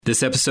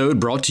This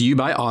episode brought to you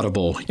by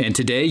Audible, and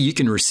today you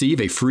can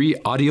receive a free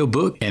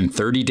audiobook and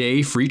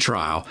 30-day free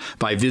trial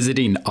by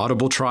visiting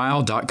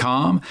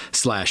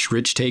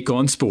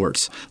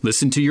audibletrial.com/richtakeonsports.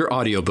 Listen to your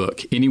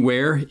audiobook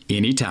anywhere,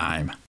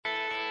 anytime.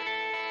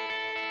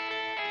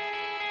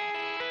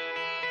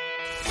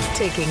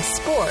 Taking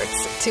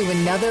sports to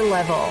another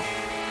level.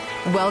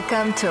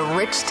 Welcome to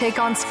Rich Take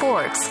on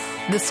Sports,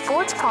 the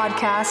sports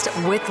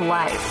podcast with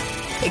life.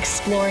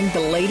 Exploring the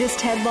latest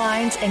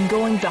headlines and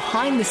going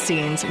behind the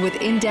scenes with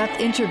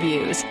in-depth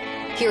interviews,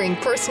 hearing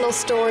personal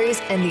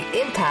stories and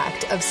the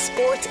impact of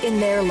sports in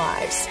their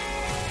lives.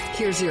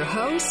 Here's your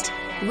host,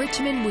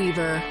 Richmond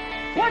Weaver.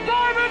 What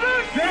time is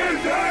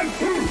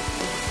it?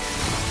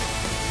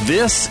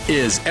 This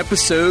is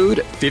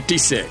episode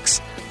 56.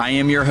 I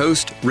am your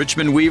host,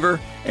 Richmond Weaver,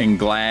 and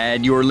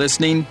glad you're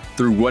listening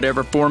through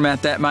whatever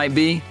format that might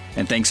be.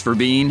 And thanks for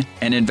being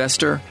an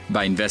investor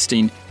by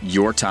investing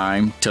your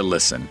time to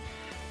listen.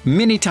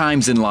 Many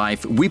times in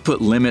life, we put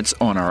limits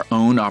on our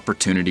own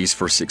opportunities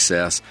for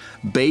success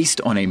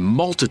based on a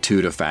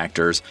multitude of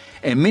factors,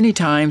 and many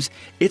times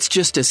it's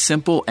just as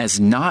simple as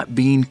not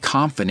being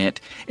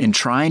confident in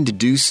trying to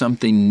do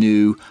something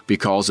new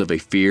because of a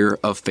fear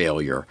of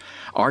failure.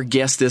 Our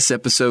guest this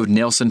episode,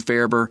 Nelson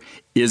Farber,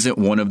 isn't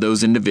one of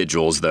those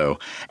individuals, though.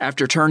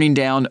 After turning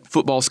down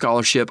football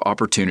scholarship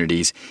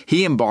opportunities,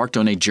 he embarked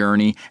on a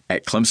journey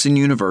at Clemson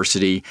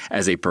University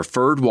as a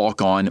preferred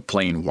walk-on,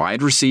 playing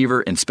wide receiver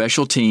and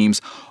special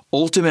teams,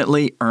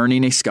 ultimately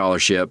earning a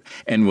scholarship,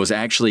 and was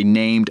actually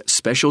named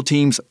Special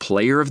Teams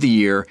Player of the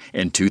Year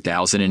in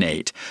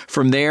 2008.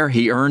 From there,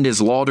 he earned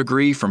his law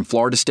degree from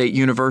Florida State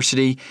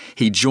University.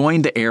 He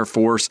joined the Air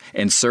Force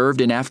and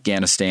served in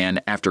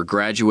Afghanistan after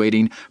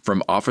graduating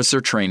from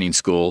Officer Training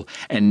School,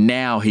 and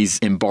now he's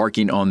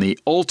embarking on the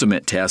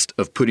ultimate test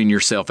of putting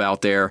yourself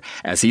out there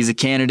as he's a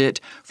candidate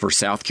for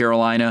South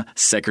Carolina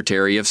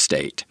Secretary of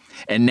State.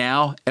 And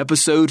now,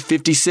 episode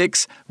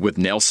 56 with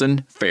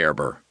Nelson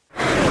Farber.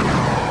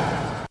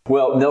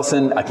 Well,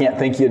 Nelson, I can't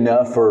thank you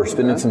enough for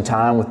spending some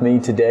time with me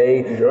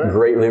today. Enjoy.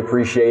 Greatly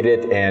appreciate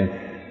it. And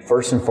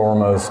first and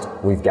foremost,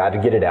 we've got to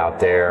get it out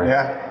there.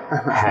 Yeah.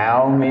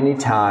 How many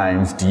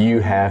times do you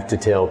have to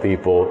tell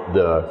people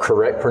the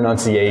correct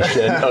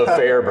pronunciation of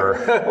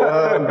Farber?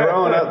 Well,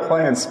 growing up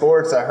playing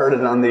sports, I heard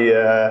it on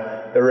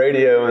the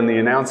radio, and the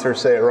announcers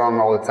say it wrong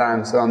all the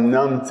time, so I'm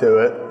numb to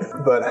it.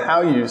 But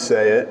how you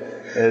say it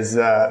is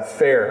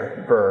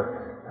Farber.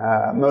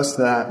 Most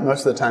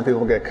of the time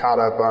people get caught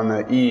up on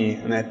the E,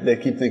 and they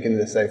keep thinking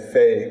to say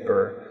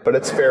Faber. But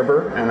it's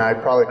Farber, and I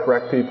probably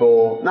correct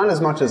people, not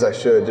as much as I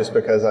should, just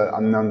because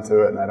I'm numb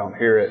to it and I don't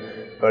hear it.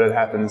 But it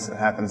happens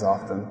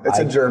often. It's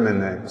a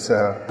German name,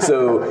 so.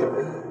 So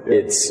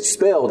it's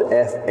spelled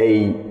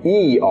F-A-E-R-B-E-R,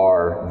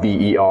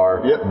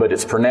 yep. But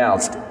it's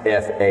pronounced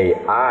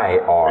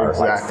F-A-I-R,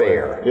 exactly. like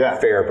fair. Yeah.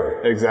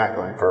 Farber.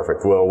 Exactly.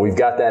 Perfect. Well, we've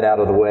got that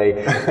out of the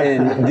way.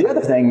 And the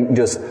other thing,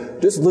 just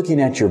looking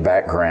at your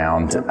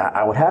background,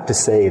 I would have to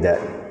say that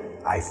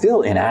I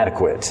feel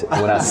inadequate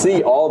when I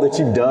see all that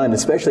you've done,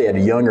 especially at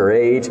a younger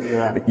age.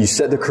 Yeah. You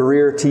set the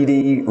career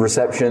TD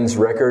receptions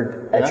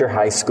record at your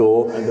high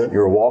school.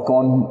 You're a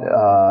walk-on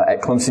at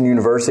Clemson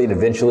University, and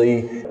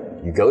eventually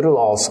you go to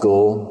law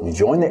school. You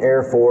join the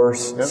Air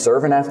Force,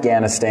 serve in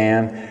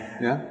Afghanistan.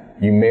 Yeah.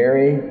 You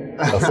marry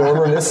a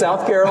former Miss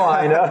South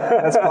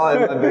Carolina. That's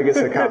probably my biggest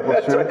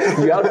accomplishment.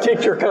 You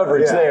outkicked your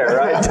coverage there,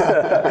 right?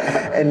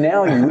 And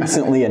now you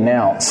recently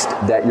announced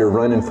that you're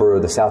running for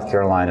the South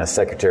Carolina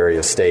Secretary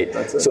of State.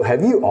 That's it. So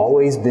have you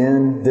always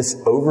been this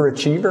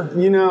overachiever?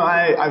 You know,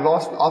 I've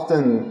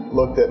often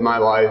looked at my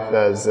life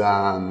as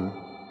I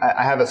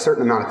have a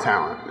certain amount of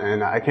talent,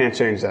 and I can't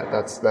change that.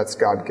 That's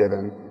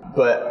God-given.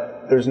 But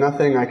there's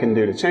nothing I can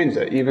do to change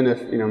that, even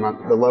if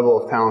the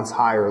level of talent's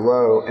high or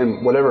low,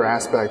 in whatever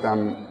aspect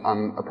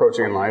I'm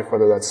approaching in life,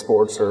 whether that's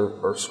sports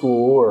or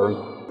school or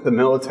the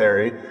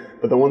military.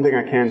 But the one thing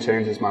I can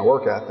change is my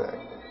work ethic.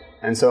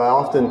 And so I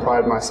often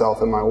pride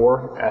myself in my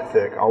work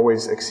ethic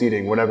always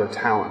exceeding whatever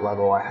talent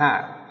level I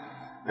have.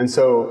 And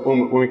so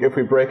if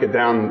we break it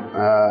down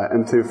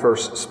into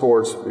first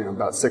sports,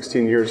 about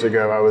 16 years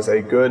ago, I was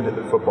a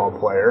good football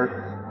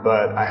player,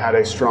 but I had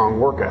a strong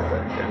work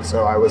ethic. And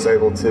so I was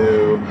able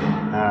to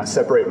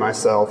separate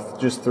myself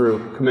just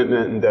through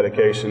commitment and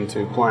dedication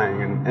to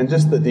playing and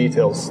just the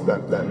details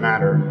that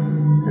matter.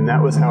 And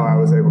that was how I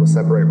was able to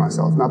separate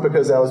myself. Not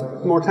because I was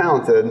more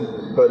talented,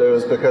 but it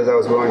was because I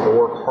was willing to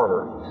work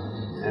harder.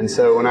 And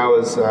so when I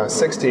was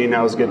 16,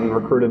 I was getting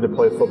recruited to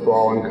play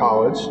football in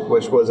college,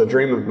 which was a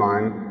dream of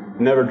mine.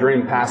 Never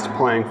dreamed past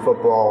playing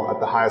football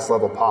at the highest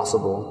level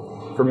possible.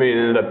 For me, it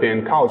ended up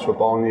being college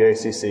football in the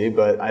ACC,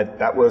 but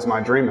that was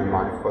my dream in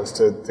life, was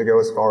to go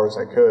as far as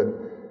I could.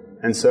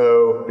 And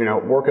so,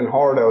 working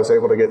hard, I was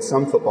able to get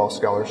some football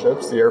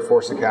scholarships. The Air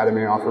Force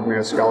Academy offered me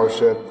a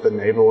scholarship. The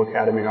Naval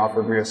Academy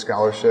offered me a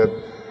scholarship.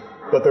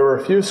 But there were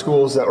a few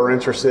schools that were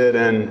interested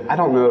in, I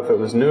don't know if it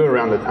was new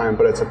around the time,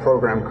 but it's a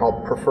program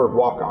called Preferred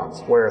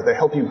Walk-Ons, where they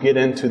help you get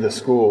into the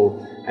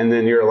school, and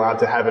then you're allowed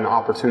to have an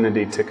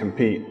opportunity to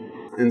compete.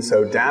 And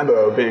so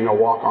Dabo, being a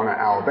walk-on at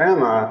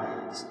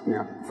Alabama,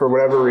 for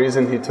whatever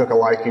reason, he took a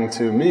liking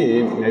to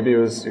me. Maybe it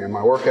was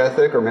my work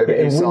ethic, or maybe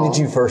And when did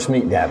you first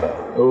meet Dabo?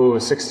 Oh,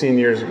 16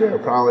 years ago,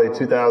 probably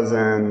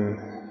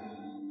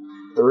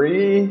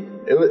 2003.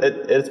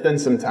 It's been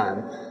some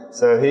time.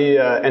 So he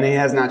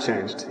has not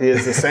changed. He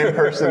is the same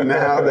person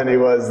now than he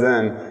was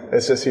then.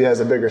 It's just he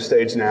has a bigger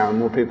stage now, and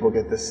more people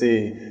get to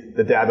see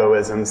the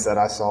Daboisms that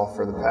I saw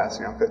for the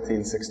past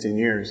 15, 16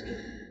 years.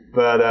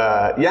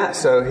 But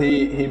so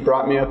he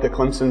brought me up to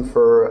Clemson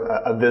for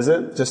a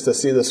visit just to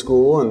see the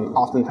school. And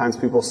oftentimes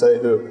people say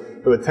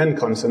who attend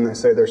Clemson, they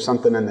say there's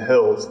something in the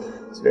hills.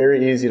 It's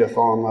very easy to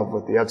fall in love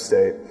with the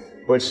upstate,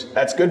 which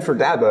that's good for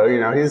Dabo.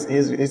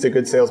 He's a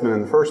good salesman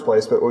in the first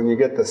place. But when you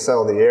get to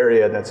sell the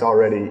area that's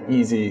already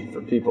easy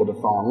for people to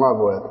fall in love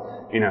with,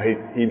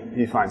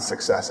 he finds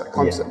success at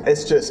Clemson. Yeah.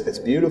 It's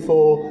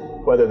beautiful.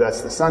 Whether that's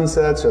the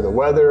sunsets or the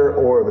weather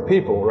or the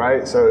people,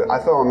 right? So I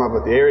fell in love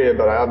with the area,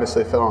 but I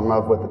obviously fell in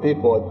love with the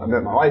people. I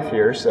met my wife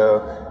here,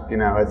 so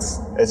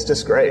it's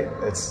just great.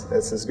 It's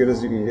as good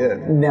as you can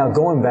get. Now,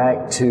 going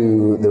back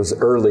to those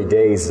early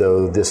days,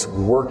 though, this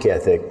work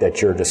ethic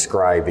that you're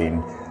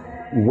describing,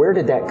 where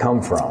did that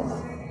come from?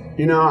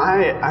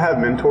 I have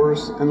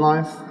mentors in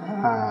life,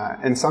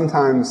 and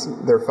sometimes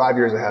they're 5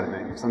 years ahead of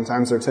me.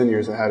 Sometimes they're 10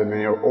 years ahead of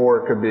me, or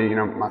it could be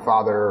my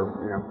father,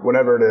 or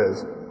whatever it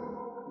is.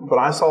 But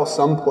I saw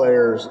some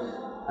players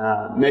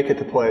make it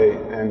to play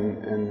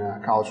in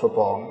college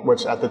football,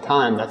 which at the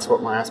time, that's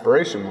what my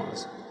aspiration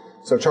was.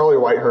 So Charlie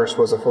Whitehurst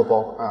was he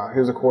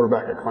was a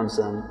quarterback at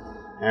Clemson,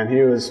 and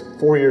he was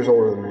 4 years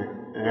older than me.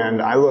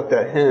 And I looked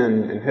at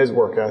him and his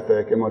work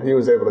ethic and what he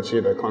was able to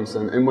achieve at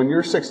Clemson. And when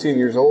you're 16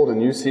 years old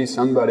and you see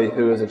somebody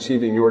who is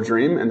achieving your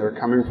dream and they're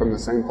coming from the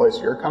same place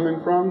you're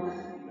coming from,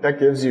 that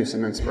gives you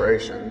some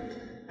inspiration.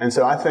 And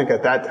so I think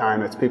at that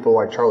time, it's people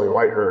like Charlie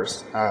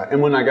Whitehurst.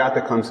 And when I got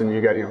to Clemson, you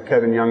got,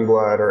 Kevin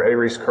Youngblood or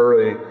Aries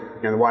Curley,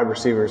 the wide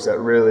receivers that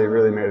really,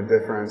 really made a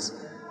difference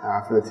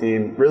for the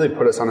team, really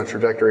put us on a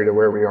trajectory to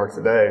where we are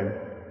today.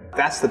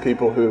 That's the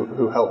people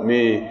who helped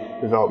me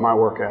develop my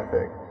work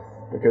ethic.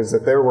 Because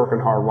if they were working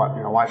hard,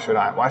 why should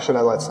I? Why should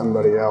I let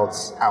somebody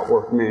else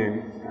outwork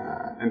me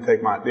and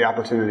take the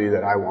opportunity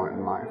that I want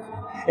in life?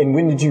 And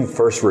when did you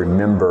first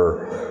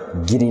remember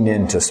getting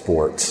into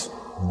sports?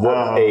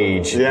 What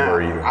age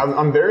were you?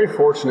 I'm very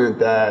fortunate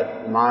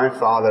that my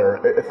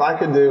father, if I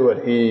could do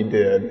what he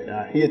did,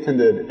 he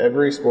attended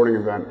every sporting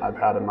event I've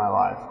had in my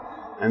life.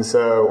 And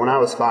so when I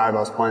was 5, I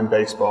was playing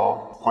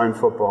baseball, playing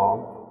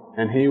football,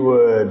 and he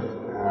would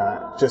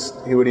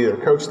either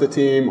coach the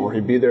team or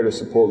he'd be there to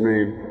support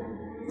me.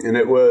 And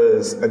it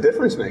was a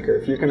difference maker.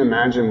 If you can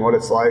imagine what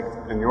it's like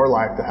in your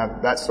life to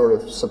have that sort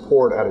of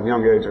support at a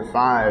young age of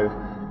 5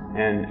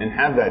 and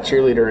have that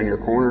cheerleader in your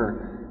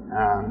corner,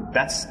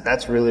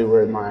 that's really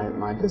where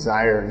my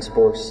desire in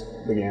sports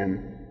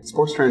began.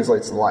 Sports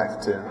translates to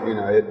life too.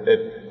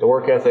 The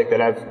work ethic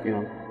that I've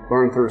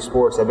learned through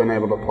sports, I've been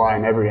able to apply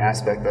in every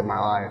aspect of my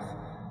life.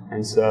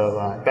 And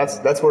so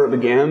that's where it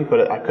began,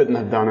 but I couldn't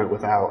have done it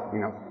without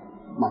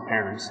my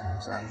parents.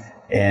 So.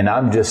 And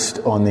I'm just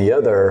on the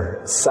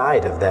other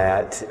side of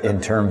that in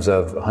terms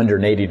of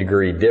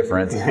 180-degree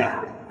difference.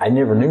 Yeah. I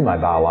never knew my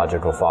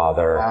biological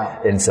father,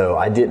 and so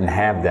I didn't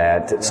have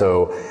that. Yeah.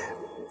 So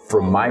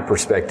from my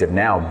perspective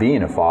now,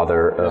 being a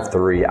father of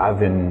 3, I've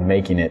been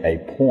making it a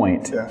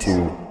point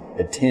to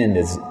attend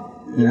as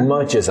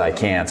much as I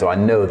can. So I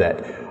know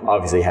that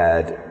obviously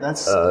had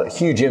a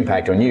huge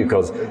impact on you,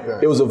 because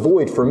it was a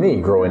void for me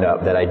growing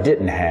up that I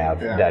didn't have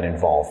that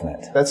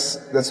involvement.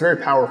 That's very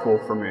powerful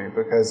for me,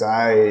 because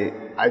I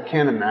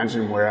can't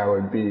imagine where I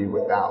would be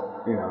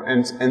without,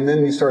 and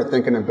then you start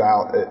thinking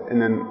about it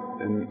in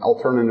an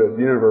alternative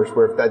universe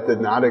where if that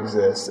did not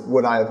exist,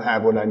 would I have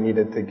had what I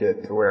needed to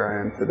get to where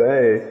I am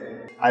today?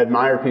 I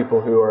admire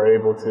people who are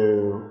able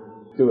to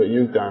do what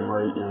you've done,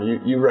 where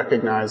you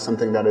recognize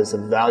something that is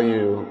of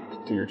value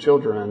to your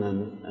children,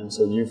 and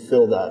so you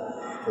feel that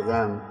for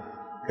them.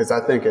 Because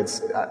I think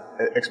it's,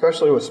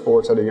 especially with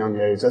sports at a young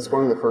age, that's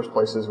one of the first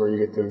places where you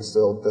get to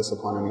instill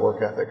discipline and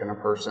work ethic in a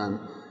person.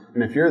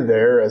 And if you're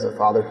there as a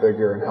father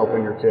figure and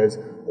helping your kids,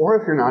 or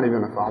if you're not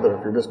even a father,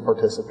 if you're just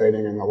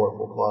participating in the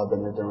local club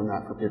and you're doing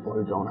that for people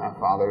who don't have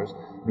fathers,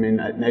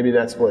 maybe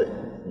that's what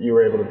you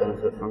were able to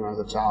benefit from as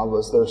a child,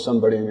 was there's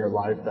somebody in your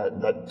life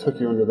that took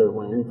you under their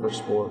wing for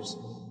sports.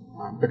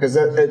 Because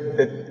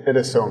it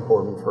is so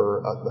important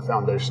for the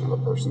foundation of a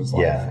person's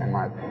life, in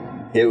my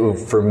opinion.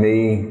 For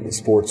me,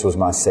 sports was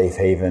my safe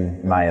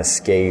haven, my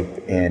escape,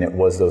 and it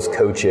was those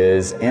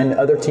coaches and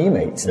other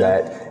teammates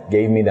that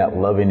gave me that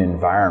loving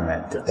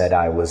environment that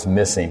I was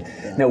missing.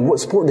 Now, what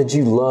sport did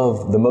you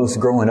love the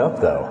most growing up,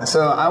 though?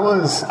 So I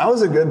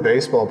was a good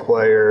baseball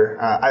player.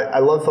 I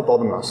love football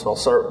the most, so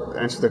I'll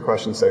answer the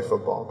question, say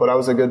football. But I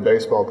was a good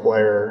baseball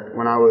player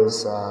when I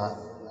was,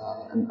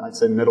 I'd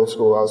say middle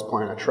school. I was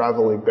playing a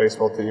travel league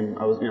baseball team.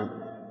 I was,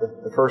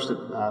 the first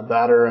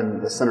batter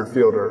and the center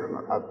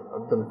fielder.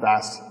 I've been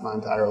fast my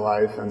entire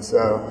life,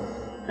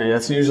 and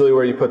that's usually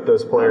where you put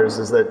those players,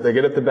 is that they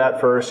get at the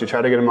bat first, you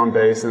try to get them on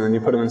base, and then you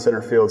put them in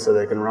center field so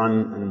they can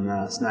run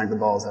and snag the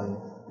balls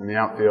in the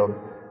outfield.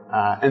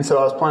 And so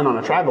I was playing on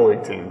a tribal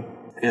league team,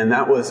 and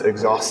that was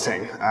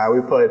exhausting.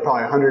 We played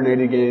probably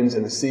 180 games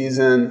in a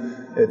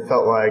season. It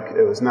felt like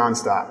it was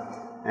nonstop.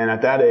 And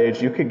at that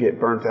age, you could get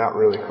burnt out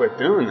really quick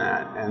doing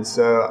that. And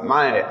so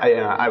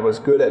I was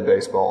good at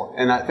baseball,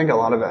 and I think a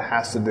lot of it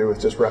has to do with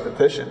just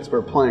repetitions.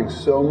 We're playing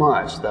so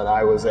much that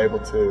I was able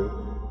to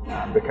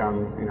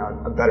become,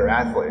 a better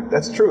athlete.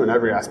 That's true in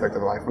every aspect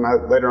of life.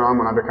 Later on,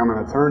 when I become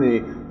an attorney,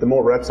 the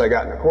more reps I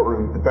got in the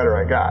courtroom, the better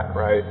I got,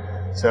 right?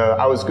 So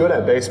I was good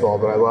at baseball,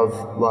 but I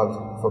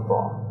loved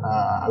football.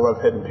 I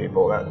love hitting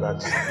people.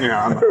 That's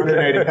I'm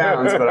 180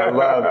 pounds, but I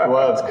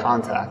loved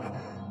contact.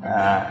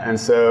 And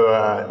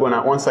so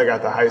once I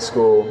got to high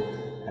school,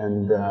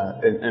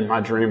 and my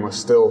dream was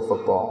still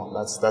football.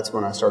 That's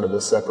when I started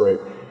to separate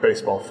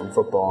baseball from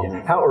football.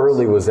 Yeah. How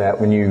early was that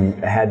when you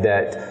had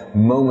that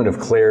moment of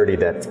clarity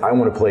that I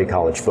want to play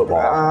college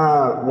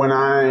football? When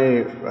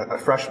a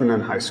freshman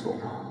in high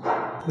school.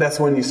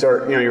 That's when you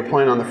start, you're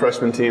playing on the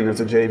freshman team,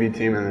 there's a JV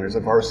team and there's a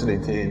varsity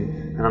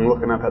team, and I'm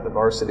looking up at the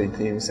varsity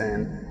team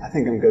saying, I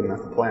think I'm good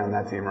enough to play on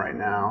that team right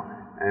now.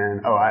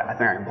 And, I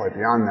think I can play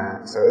beyond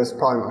that. So it was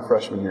probably my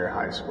freshman year of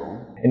high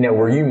school. And now,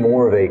 were you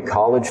more of a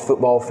college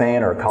football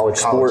fan or a college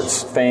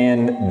sports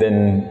fan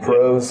than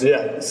pros?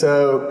 Yeah.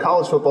 So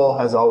college football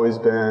has always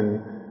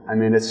been,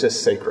 it's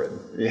just sacred.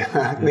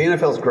 Yeah. The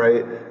NFL's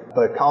great,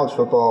 but college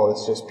football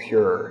is just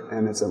pure.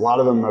 And it's a lot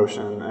of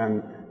emotion.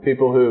 And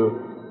people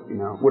who,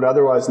 would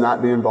otherwise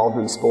not be involved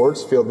in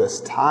sports feel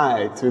this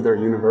tie to their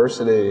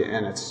university,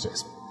 and it's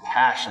just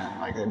passion.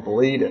 Like they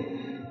bleed it.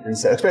 And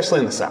so, especially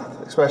in the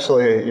South,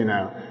 especially,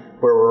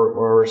 where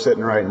we're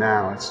sitting right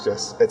now,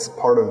 it's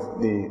part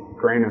of the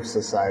grain of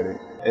society.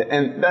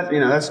 And that,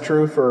 that's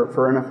true for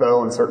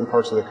NFL in certain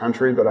parts of the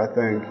country, but I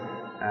think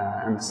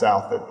in the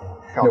South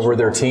were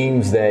there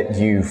teams that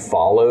you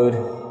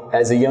followed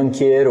as a young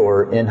kid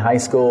or in high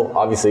school?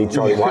 Obviously,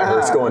 Charlie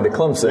Whitehurst going to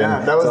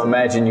Clemson, so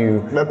imagine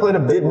you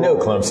didn't know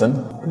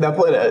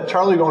Clemson.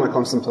 Charlie going to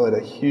Clemson played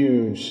a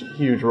huge,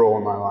 huge role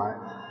in my life.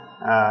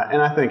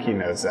 And I think he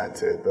knows that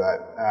too.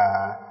 But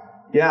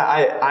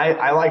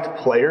I liked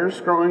players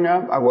growing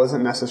up. I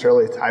wasn't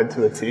necessarily tied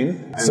to a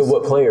team. So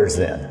what players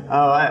then?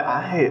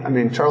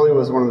 Charlie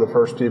was one of the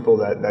first people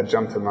that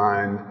jumped to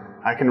mind.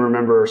 I can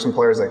remember some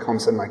players at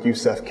Clemson, like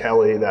Yusef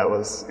Kelly, that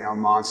was a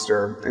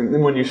monster. And then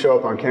when you show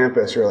up on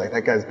campus, you're like,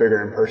 that guy's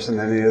bigger in person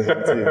than he is on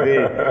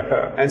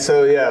TV. And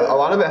so, a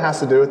lot of it has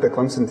to do with the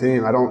Clemson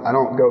team. I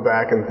don't go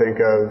back and think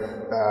of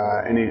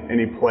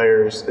any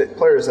players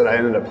that I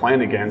ended up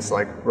playing against,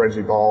 like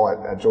Reggie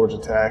Ball at Georgia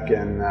Tech,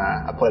 and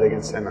I played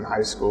against him in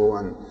high school.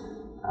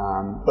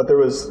 But there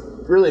was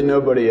really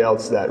nobody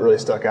else that really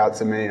stuck out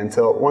to me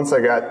until once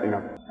I got,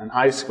 in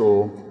high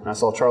school, and I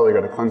saw Charlie go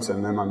to Clemson,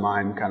 and then my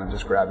mind kind of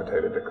just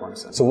gravitated to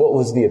Clemson. So what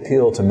was the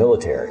appeal to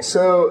military?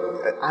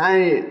 So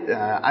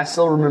I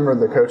still remember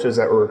the coaches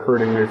that were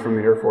recruiting me from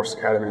the Air Force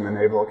Academy and the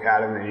Naval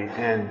Academy,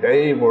 and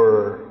they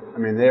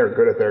are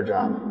good at their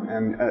job.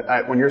 And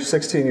when you're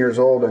 16 years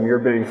old and you're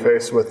being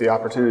faced with the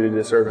opportunity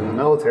to serve in the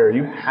military,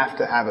 you have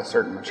to have a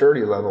certain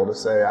maturity level to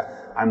say,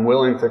 I'm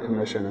willing to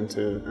commission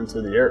into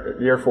the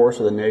Air Force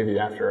or the Navy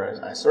after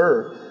I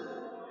serve.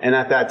 And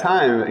at that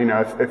time,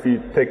 if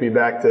you take me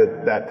back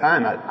to that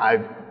time,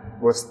 I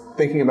was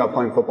thinking about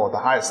playing football at the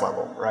highest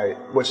level, right,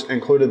 which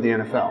included the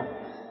NFL.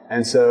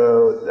 And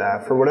so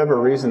for whatever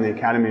reason, the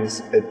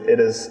academies, it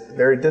is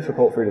very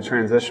difficult for you to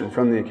transition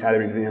from the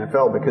academy to the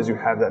NFL because you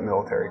have that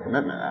military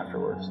commitment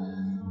afterwards.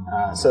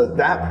 So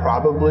that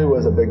probably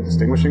was a big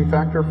distinguishing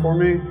factor for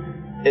me.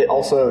 It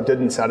also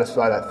didn't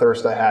satisfy that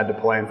thirst I had to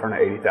play in front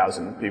of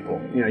 80,000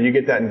 people. You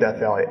get that in Death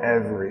Valley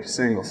every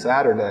single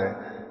Saturday.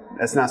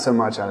 That's not so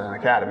much at an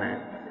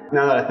academy.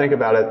 Now that I think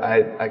about it,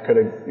 I could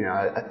have,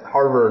 at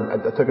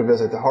Harvard, I took a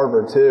visit to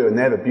Harvard too, and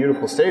they have a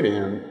beautiful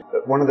stadium.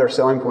 But one of their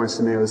selling points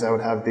to me was I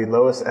would have the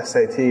lowest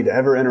SAT to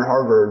ever enter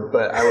Harvard,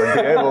 but I would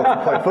be able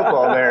to play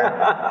football there.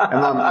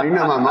 And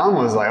my mom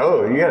was like,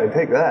 "Oh, you got to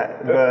take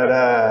that."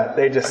 But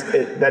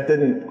that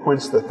didn't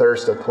quench the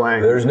thirst of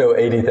playing. There's no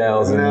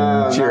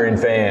 80,000 cheering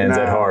fans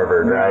at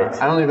Harvard, right?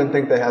 I don't even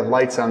think they have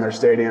lights on their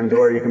stadiums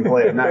where you can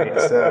play at night.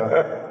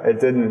 So it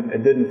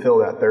didn't fill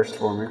that thirst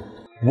for me.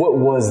 What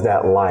was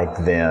that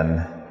like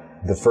then,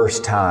 the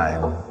first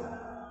time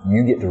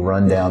you get to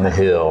run down the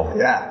hill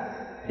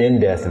in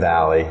Death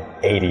Valley,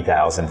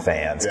 80,000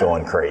 fans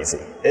going crazy?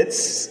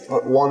 It's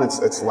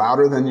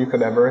louder than you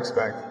could ever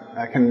expect.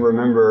 I can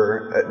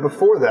remember,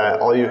 before that,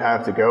 all you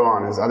have to go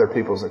on is other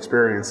people's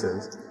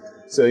experiences.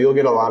 So you'll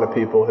get a lot of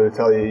people who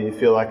tell you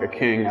feel like a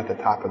king at the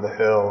top of the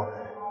hill.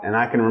 And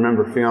I can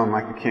remember feeling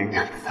like a king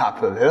at the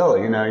top of the hill.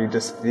 You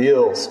just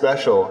feel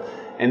special.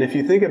 And if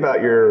you think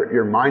about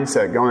your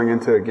mindset going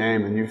into a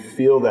game and you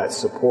feel that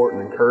support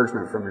and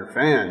encouragement from your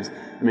fans,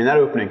 that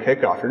opening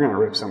kickoff, you're going to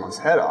rip someone's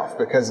head off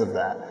because of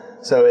that.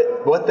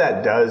 So what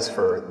that does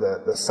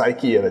for the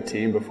psyche of a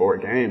team before a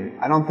game,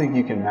 I don't think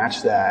you can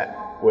match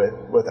that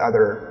with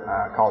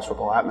other college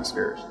football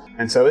atmospheres.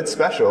 And so it's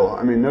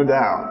special, no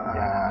doubt.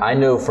 I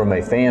know from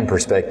a fan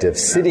perspective,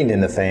 sitting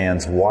in the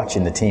fans,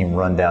 watching the team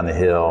run down the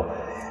hill,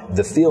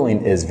 the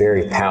feeling is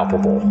very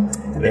palpable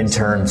in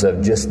terms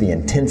of just the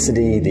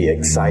intensity, the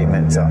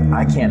excitement. So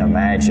I can't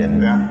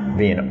imagine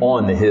being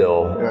on the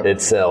hill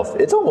itself.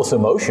 It's almost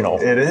emotional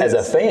as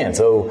a fan.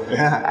 So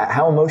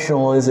how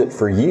emotional is it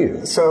for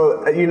you?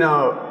 So,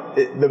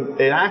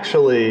 it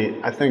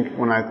actually, I think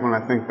when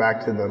I think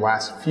back to the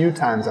last few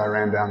times I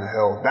ran down the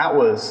hill, that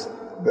was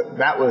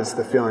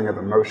the feeling of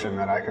emotion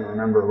that I can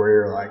remember, where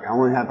you're like, I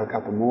only have a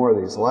couple more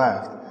of these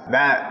left.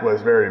 That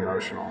was very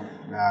emotional.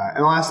 And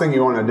the last thing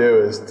you want to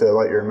do is to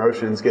let your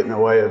emotions get in the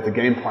way of the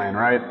game plan,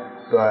 right?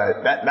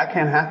 But that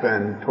can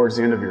happen towards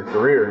the end of your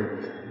career.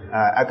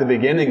 At the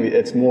beginning,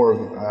 it's more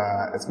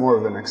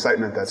of an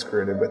excitement that's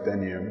created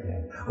within you.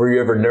 Were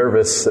you ever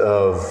nervous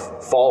of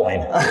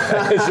falling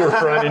as you're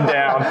running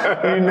down?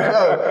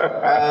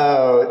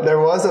 There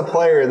was a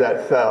player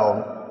that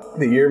fell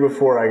the year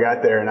before I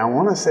got there, and I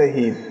want to say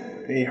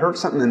he hurt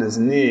something in his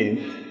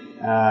knee.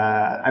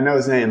 I know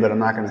his name, but I'm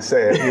not going to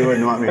say it. He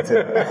wouldn't want me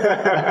to.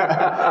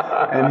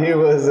 And he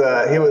was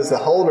the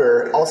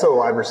holder, also a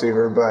wide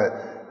receiver,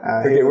 but.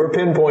 We're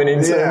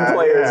pinpointing some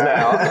players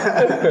now.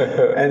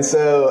 And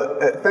so,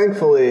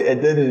 thankfully,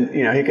 it didn't,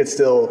 he could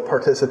still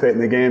participate in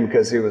the game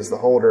because he was the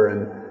holder.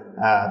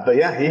 But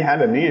he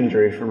had a knee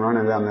injury from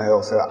running down the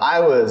hill. So I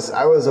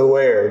was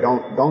aware,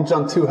 don't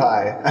jump too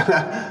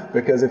high,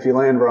 because if you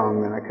land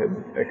wrong, then it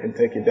could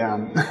take you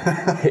down.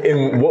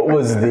 And what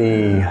was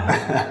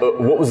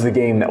the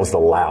game that was the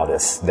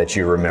loudest that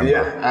you remember?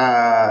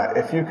 Yeah,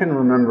 if you can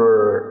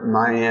remember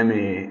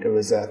Miami, it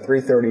was a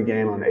 3:30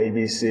 game on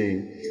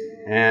ABC.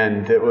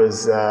 And it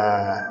was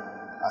a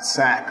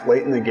sack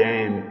late in the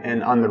game,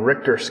 and on the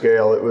Richter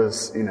scale, it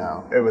was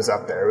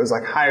up there. It was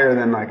like higher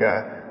than like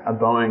a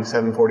Boeing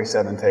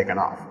 747 taking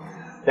off.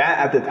 That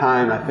at the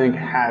time, I think,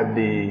 had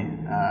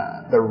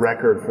the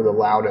record for the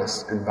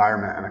loudest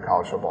environment in a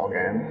college football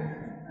game.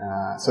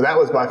 So that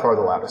was by far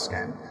the loudest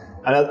game.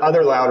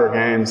 Other louder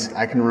games,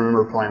 I can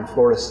remember playing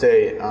Florida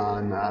State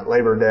on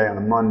Labor Day on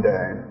a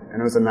Monday, and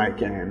it was a night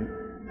game.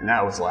 And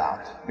that was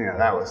loud.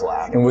 That was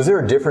loud. And was there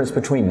a difference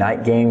between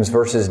night games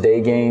versus day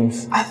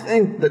games? I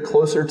think the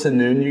closer to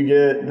noon you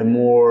get, the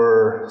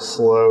more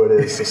slow it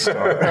is to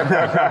start.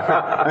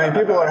 I mean,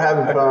 people are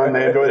having fun.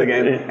 They enjoy the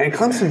game. And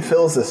Clemson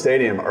fills the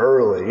stadium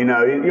early. You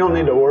don't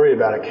need to worry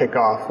about a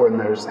kickoff when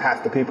there's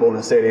half the people in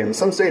the stadium.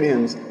 Some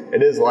stadiums,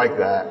 it is like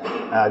that.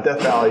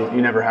 Death Valley,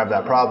 you never have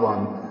that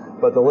problem.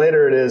 But the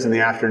later it is in the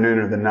afternoon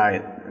or the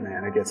night,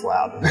 man, it gets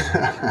loud.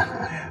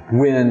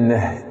 When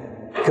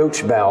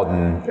Coach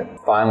Bowden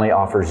finally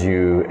offers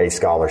you a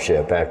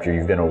scholarship after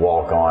you've been a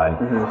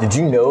walk-on. Did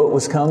you know it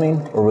was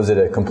coming, or was it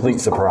a complete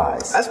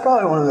surprise? That's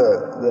probably one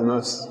of the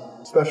most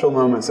special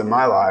moments in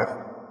my life.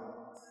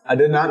 I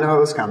did not know it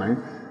was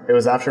coming. It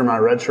was after my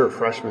redshirt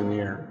freshman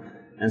year.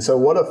 And so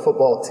what a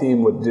football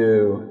team would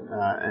do,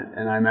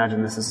 and I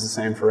imagine this is the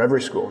same for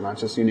every school, not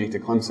just unique to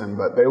Clemson,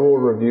 but they will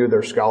review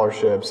their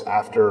scholarships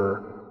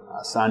after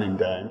signing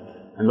day.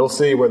 And they'll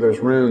see where there's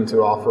room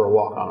to offer a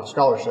walk-on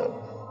scholarship.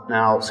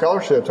 Now,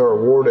 scholarships are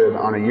awarded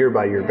on a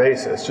year-by-year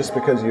basis. Just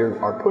because you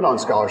are put on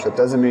scholarship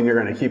doesn't mean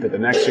you're going to keep it the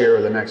next year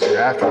or the next year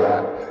after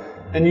that.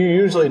 And you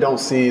usually don't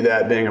see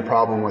that being a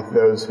problem with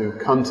those who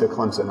come to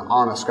Clemson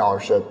on a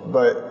scholarship,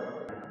 but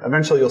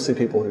eventually you'll see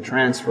people who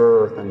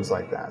transfer or things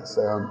like that.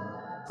 So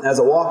as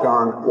a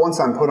walk-on, once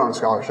I'm put on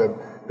scholarship,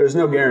 there's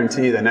no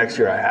guarantee the next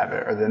year I have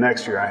it or the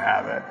next year I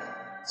have it.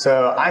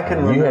 So I can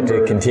remember... You have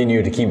to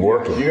continue to keep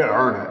working. You got to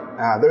earn it.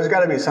 There's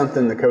got to be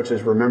something the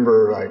coaches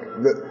remember, like...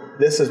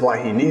 This is why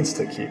he needs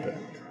to keep it.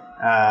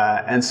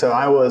 And so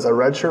I was a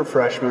redshirt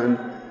freshman.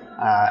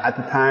 At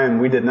the time,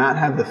 we did not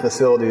have the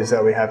facilities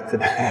that we have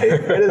today.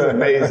 It is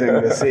amazing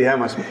to see how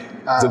much...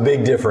 it's a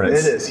big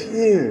difference. It is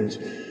huge.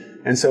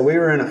 And so we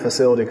were in a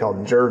facility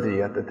called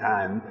Jervey at the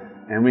time.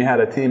 And we had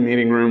a team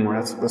meeting room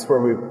where that's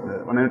where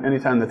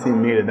anytime the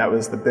team meeted, that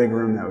was the big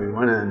room that we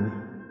went in.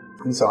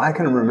 And so I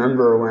can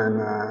remember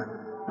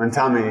when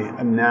Tommy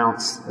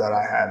announced that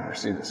I had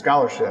received a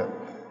scholarship,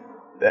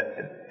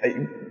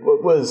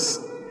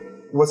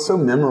 what's so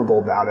memorable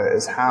about it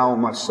is how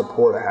much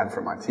support I had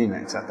from my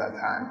teammates at that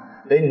time.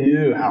 They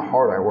knew how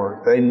hard I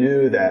worked. They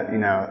knew that,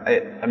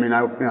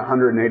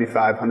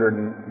 185,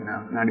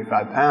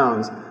 195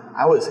 pounds,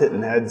 I was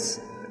hitting heads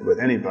with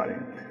anybody.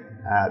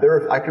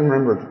 I can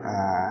remember,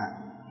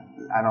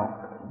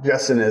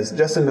 Justin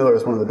Miller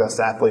is one of the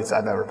best athletes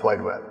I've ever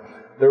played with.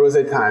 There was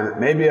a time,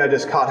 maybe I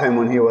just caught him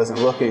when he wasn't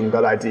looking,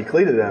 but I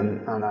decleated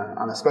him on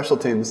a special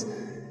teams.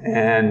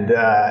 And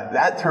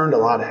that turned a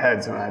lot of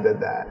heads when I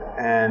did that.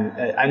 And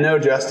I know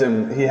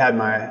Justin, he had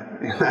my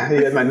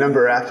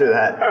number after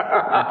that.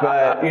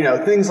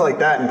 But things like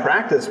that in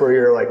practice where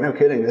you're like, no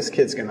kidding, this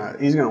kid's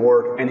he's gonna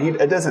work. And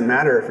it doesn't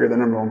matter if you're the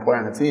number one player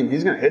on the team,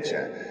 he's gonna hit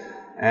you.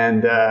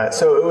 And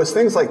so it was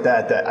things like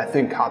that I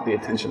think caught the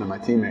attention of my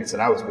teammates that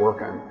I was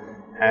working.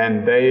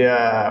 And they,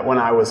 when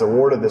I was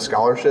awarded the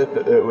scholarship,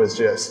 it was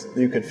just,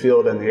 you could feel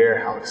it in the air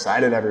how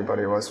excited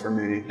everybody was for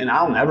me. And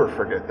I'll never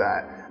forget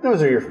that.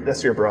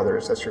 That's your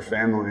brothers, that's your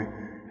family.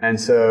 And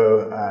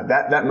so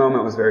that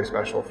moment was very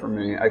special for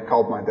me. I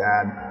called my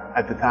dad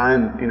at the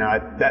time,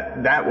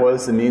 that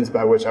was the means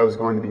by which I was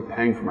going to be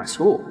paying for my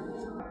school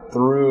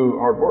through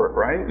hard work,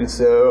 right? And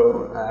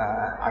so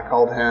I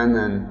called him,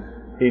 and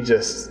he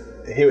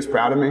was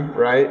proud of me,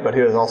 right? But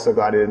he was also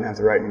glad he didn't have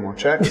to write any more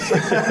checks.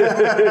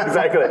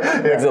 Exactly.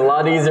 It's a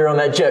lot easier on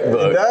that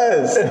checkbook. It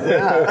does,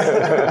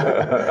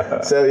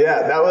 yeah. So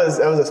yeah, that was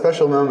a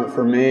special moment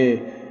for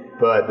me,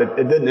 but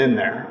it didn't end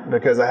there,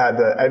 because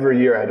every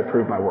year I had to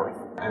prove my worth.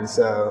 And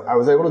so I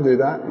was able to do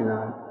that,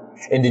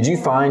 And did you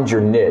find your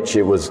niche?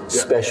 It was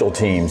special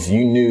teams.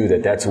 You knew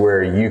that that's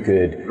where you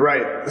could...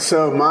 Right.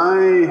 So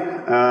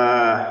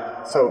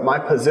my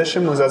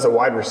position was as a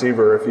wide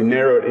receiver. If you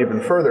narrow it even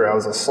further, I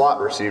was a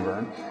slot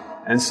receiver.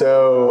 And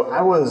so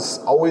I was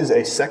always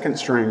a second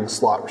string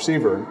slot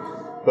receiver.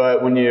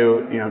 But when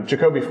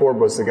Jacoby Ford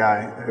was the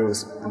guy who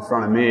was in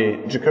front of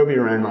me. Jacoby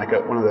ran like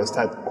one of those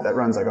type that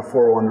runs like a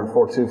 4.1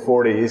 or 4.2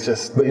 40.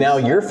 But now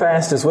you're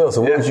fast as well.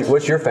 So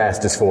what's your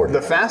fastest 40?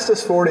 The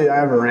fastest 40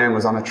 I ever ran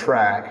was on a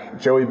track.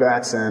 Joey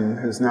Batson,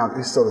 he's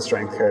still the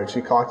strength coach,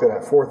 he clocked it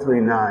at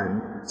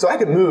 4.39. So I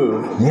could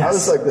move. Yes. I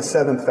was like the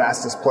 7th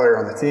fastest player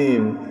on the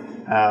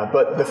team.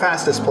 But the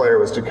fastest player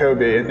was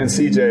Jacoby, and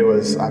CJ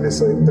was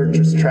obviously, they're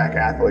just track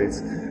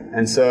athletes.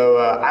 And so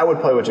I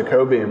would play with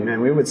Jacoby,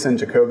 and we would send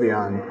Jacoby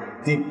on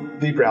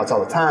deep routes all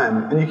the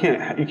time, and you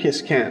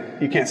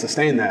can't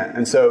sustain that.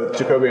 And so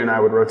Jacoby and I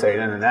would rotate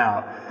in and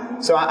out.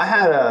 So I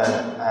had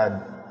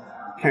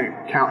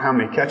can't count how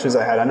many catches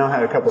I had. I know I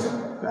had a couple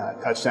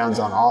touchdowns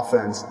on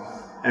offense,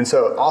 and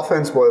so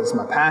offense was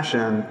my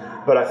passion.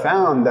 But I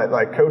found that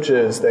like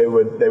coaches, they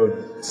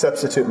would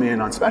substitute me in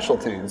on special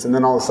teams, and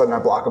then all of a sudden I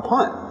block a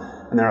punt,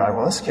 and they're like,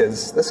 well, this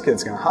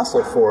kid's gonna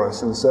hustle for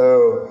us, and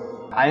so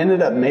I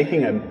ended up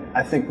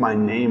making my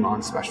name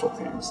on special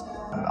teams.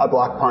 A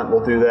block punt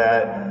will do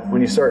that.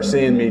 When you start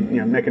seeing me,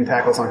 making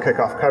tackles on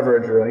kickoff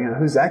coverage, or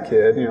who's that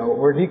kid?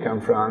 Where'd he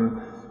come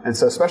from? And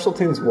so special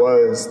teams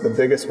was the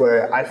biggest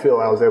way I feel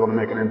I was able to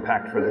make an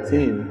impact for the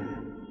team.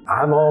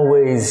 I've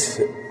always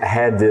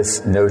had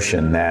this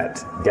notion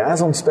that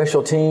guys on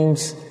special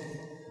teams,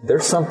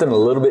 there's something a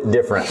little bit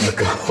different,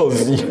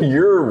 because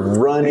you're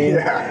running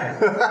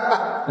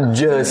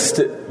just,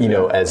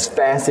 as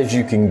fast as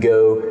you can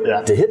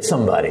go to hit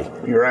somebody.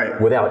 You're right.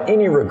 Without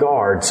any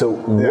regard. So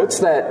what's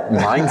that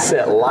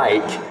mindset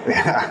like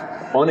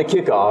on a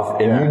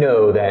kickoff, and you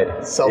know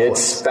that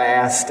it's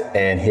fast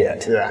and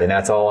hit, and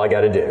that's all I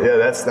got to do? Yeah,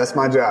 that's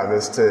my job,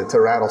 is to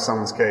rattle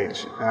someone's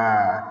cage.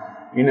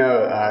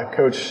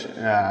 Coach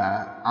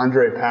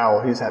Andre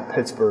Powell, he's at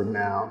Pittsburgh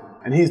now.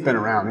 And he's been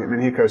around. I mean,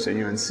 he coached at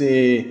UNC,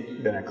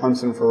 been at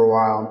Clemson for a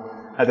while.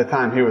 At the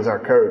time, he was our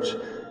coach.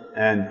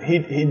 And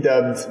he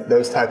dubbed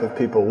those type of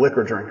people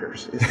liquor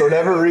drinkers. For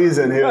whatever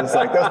reason, he was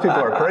like, those people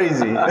are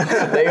crazy.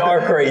 They are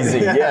crazy,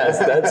 yes.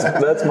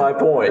 That's my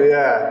point.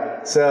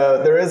 Yeah.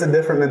 So there is a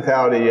different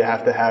mentality you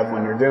have to have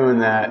when you're doing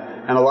that.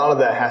 And a lot of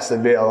that has to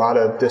be a lot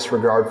of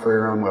disregard for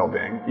your own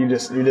well-being. You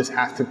just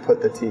have to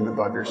put the team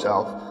above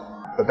yourself.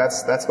 But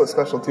that's what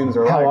special teams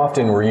are like. How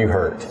often were you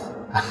hurt?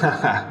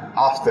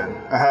 Often.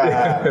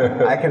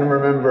 I can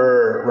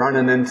remember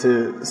running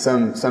into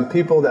some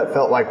people that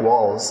felt like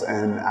walls,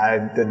 and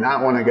I did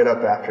not want to get up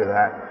after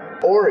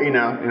that. Or,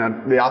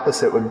 the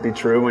opposite would be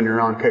true when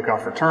you're on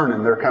kickoff return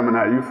and they're coming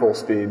at you full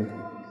speed.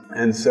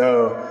 And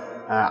so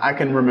I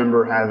can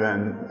remember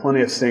having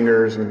plenty of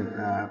stingers, and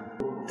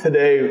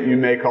today you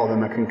may call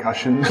them a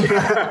concussion. Then,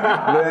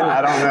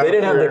 I don't know. They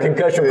didn't have the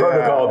concussion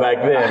protocol back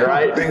then,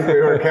 right? I think we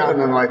were counting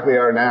them like we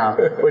are now,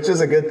 which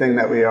is a good thing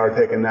that we are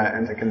taking that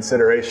into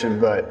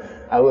consideration. But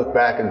I look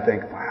back and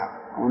think, wow,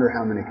 I wonder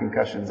how many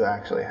concussions I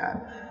actually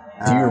had.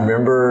 Do you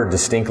remember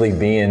distinctly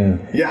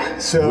being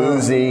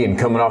woozy and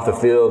coming off the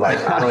field like,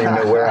 I don't even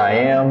know where I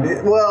am?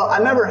 Well, I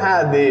never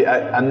had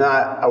I'm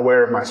not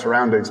aware of my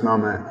surroundings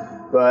moment.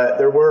 But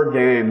there were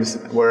games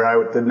where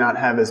I did not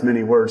have as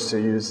many words to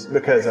use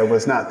because I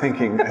was not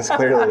thinking as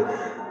clearly.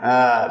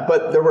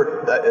 But there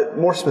were,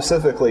 more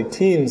specifically,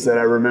 teams that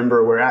I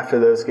remember where after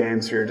those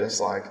games you're just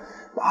like,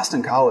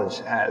 Boston College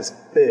has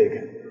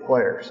big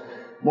players.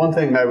 One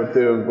thing they would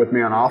do with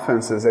me on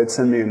offense is they'd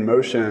send me in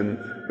motion.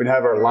 We'd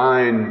have our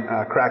line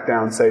crack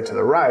down, say, to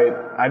the right.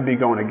 I'd be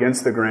going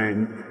against the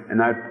grain, and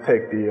I'd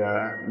take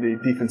the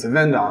defensive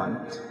end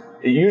on.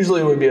 It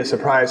usually would be a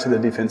surprise to the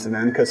defensive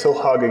end because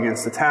he'll hug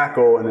against the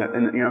tackle and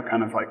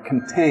kind of like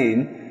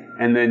contain,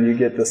 and then you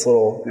get this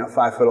little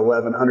 5'11",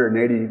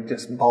 180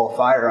 just ball of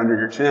fire under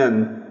your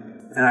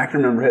chin. And I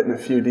can remember hitting a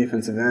few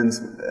defensive ends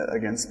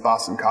against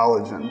Boston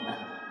College, and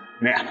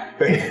man,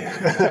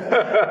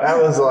 that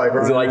was like...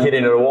 Was it like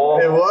hitting a wall?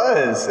 It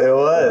was.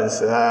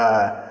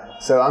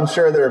 So I'm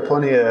sure there are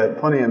plenty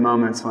of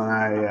moments when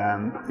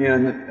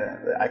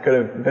I could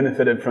have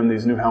benefited from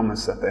these new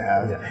helmets that they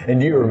have. Yeah. And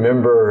do you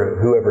remember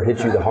whoever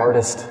hit you the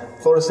hardest?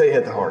 Florida State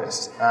hit the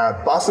hardest.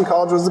 Boston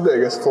College was the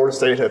biggest. Florida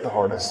State hit the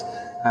hardest.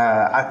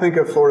 I think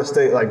of Florida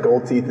State like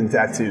gold teeth and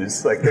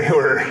tattoos. Like they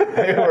were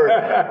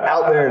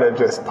out there to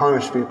just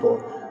punish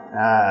people.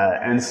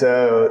 And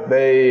so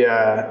they're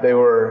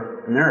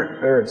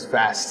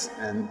fast,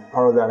 and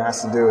part of that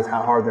has to do with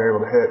how hard they're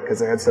able to hit because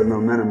they had some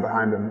momentum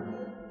behind them.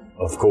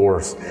 Of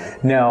course.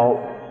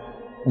 Now,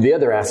 the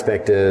other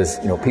aspect is,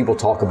 people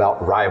talk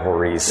about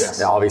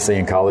rivalries, obviously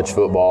in college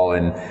football,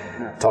 and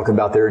talk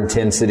about their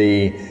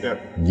intensity.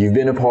 Yep. You've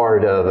been a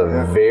part of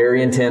a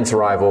very intense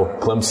rival,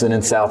 Clemson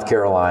and South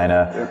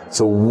Carolina. Yep.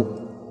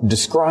 So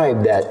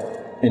describe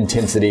that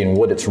intensity and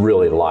what it's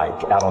really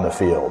like out on the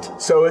field.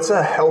 So it's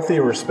a healthy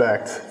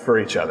respect for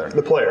each other,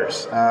 the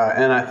players.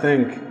 And I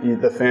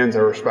think the fans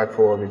are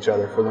respectful of each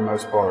other for the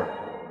most part.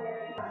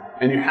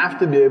 And you have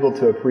to be able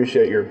to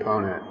appreciate your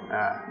opponent,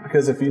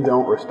 because if you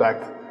don't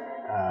respect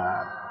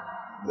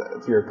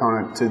your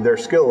opponent to their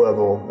skill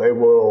level,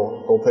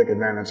 they'll take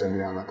advantage of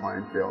you on the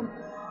playing field.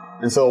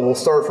 And so we'll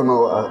start from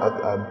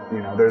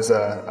there's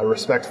a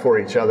respect for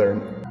each other,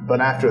 but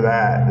after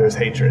that, there's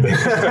hatred. You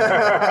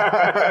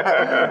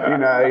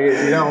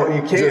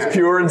can't. Just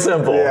pure and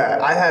simple. Yeah,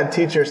 I had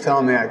teachers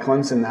telling me at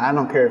Clemson that I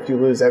don't care if you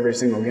lose every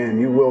single game,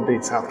 you will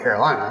beat South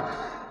Carolina.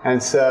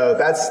 And so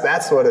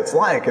that's what it's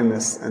like in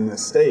this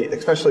state,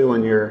 especially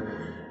when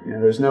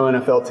there's no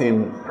NFL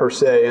team per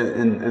se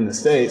in the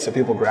state, so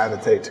people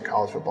gravitate to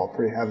college football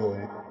pretty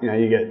heavily.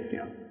 You get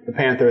the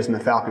Panthers and the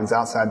Falcons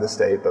outside the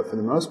state, but for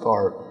the most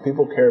part,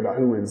 people care about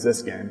who wins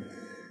this game.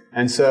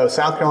 And so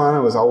South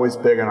Carolina was always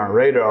big on our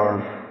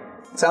radar.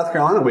 South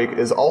Carolina week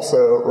is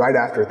also right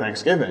after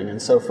Thanksgiving,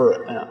 and so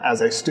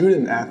as a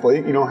student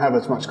athlete, you don't have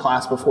as much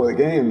class before the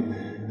game,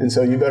 and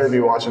so you better be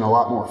watching a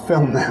lot more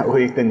film that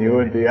week than you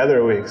would the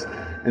other weeks.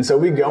 And so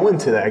we go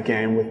into that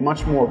game with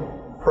much more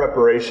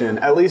preparation,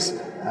 at least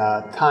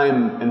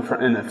time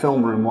in the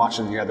film room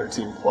watching the other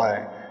team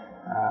play,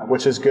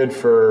 which is good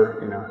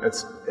for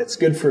it's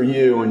good for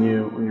you when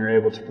you're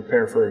able to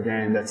prepare for a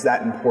game that's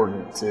that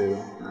important to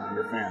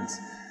your fans.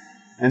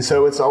 And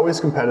so it's always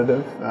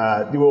competitive.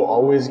 You will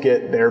always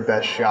get their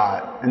best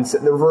shot, and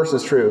the reverse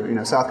is true.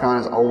 South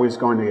Carolina is always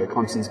going to get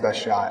Clemson's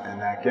best shot in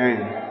that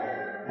game.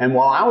 And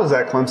while I was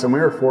at Clemson, we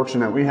were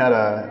fortunate. We had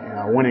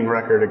a winning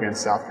record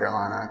against South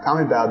Carolina.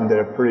 Tommy Bowden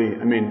did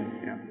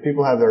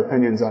people have their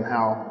opinions on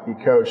how he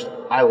coached.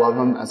 I love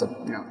him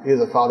he's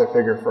a father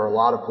figure for a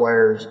lot of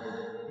players.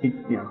 He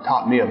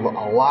taught me a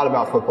lot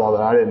about football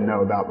that I didn't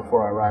know about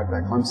before I arrived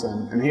at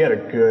Clemson, and he had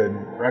a good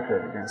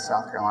record against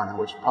South Carolina,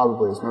 which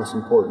probably is most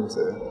important to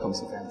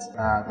Clemson fans.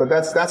 But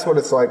that's what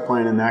it's like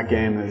playing in that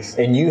game.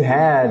 And you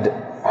had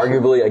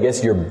arguably, I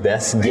guess, your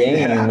best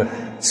game.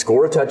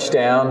 Score a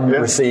touchdown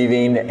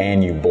receiving,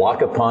 and you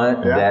block a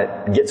punt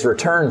that gets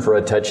returned for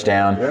a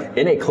touchdown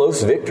in a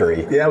close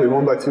victory. Yeah, we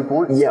won by 2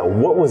 points. Yeah,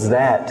 what was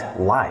that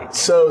like?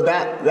 So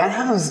that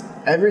has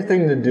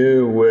everything to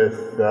do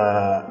with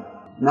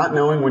not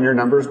knowing when your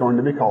number is going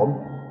to be called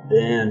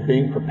and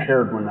being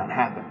prepared when that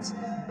happens.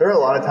 There are a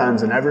lot of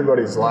times in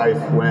everybody's life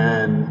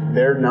when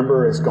their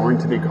number is going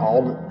to be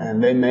called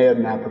and they may have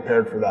not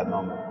prepared for that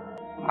moment.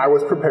 I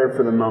was prepared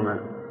for the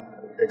moment,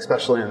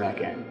 especially in that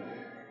game.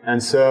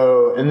 And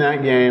so in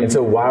that game... And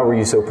so why were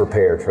you so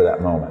prepared for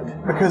that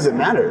moment? Because it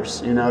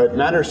matters. It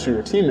matters to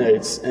your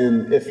teammates.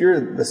 And if you're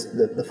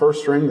the first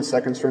string, the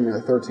second string, or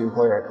the third team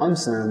player at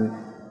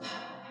Clemson,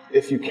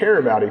 if you care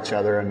about each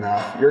other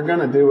enough, you're going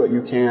to do what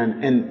you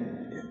can.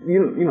 And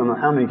you don't know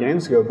how many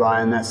games go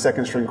by, and that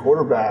second string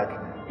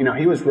quarterback,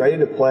 he was ready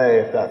to play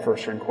if that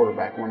first string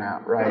quarterback went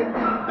out, right?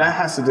 That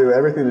has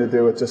everything to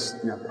do with just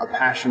a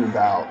passion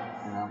about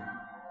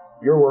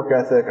your work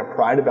ethic, a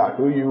pride about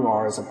who you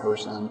are as a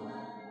person.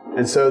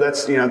 And so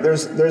that's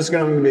there's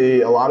going to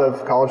be a lot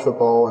of college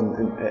football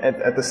and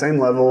at the same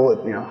level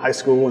at high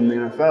school and the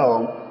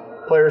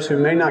NFL, players who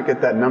may not get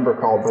that number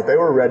called, but they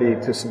were ready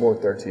to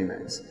support their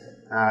teammates.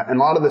 And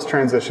a lot of this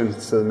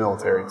transitions to the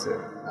military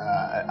too.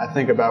 I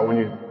think about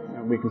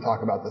when we can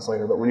talk about this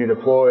later, but when you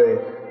deploy,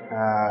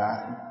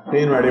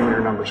 being ready when your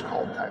number's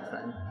called type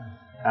thing.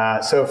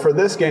 So for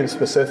this game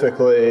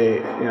specifically,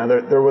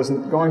 there was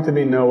going to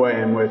be no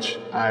way in which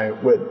I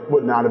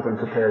would not have been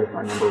prepared if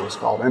my number was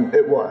called, and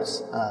it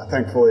was.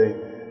 Thankfully,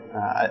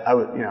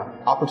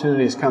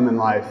 opportunities come in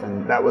life,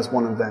 and that was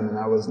one of them, and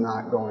I was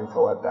not going to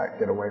let that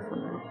get away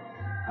from me.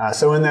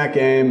 So in that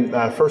game,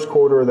 first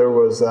quarter, there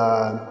was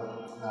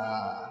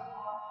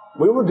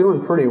we were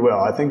doing pretty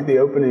well. I think the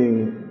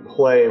opening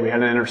play, we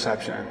had an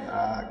interception.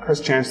 Chris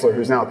Chancellor,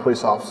 who's now a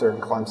police officer in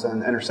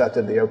Clemson,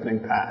 intercepted the opening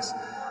pass.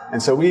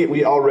 And so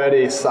we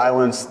already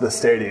silenced the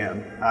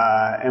stadium.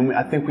 And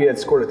I think we had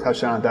scored a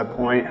touchdown at that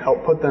point,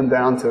 helped put them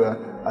down to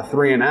a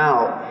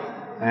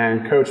 3-and-out.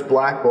 And Coach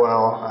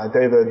Blackwell,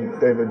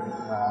 David,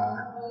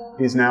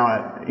 he's now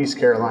at East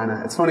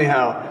Carolina. It's funny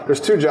how there's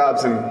two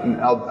jobs,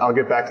 and I'll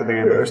get back to the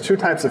game, but there's two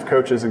types of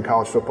coaches in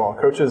college football.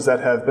 Coaches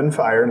that have been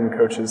fired and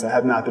coaches that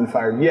have not been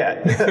fired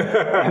yet.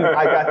 And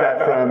I got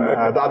that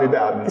from Bobby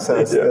Bowden, so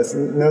it's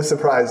no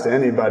surprise to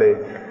anybody.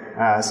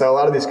 So a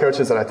lot of these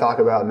coaches that I talk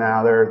about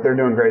now, they're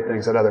doing great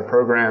things at other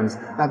programs,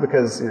 not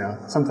because,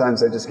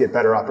 sometimes they just get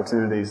better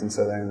opportunities and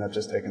so they end up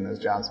just taking those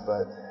jobs,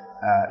 but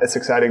it's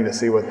exciting to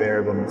see what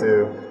they're able to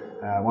do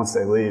once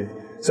they leave.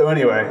 So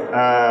anyway,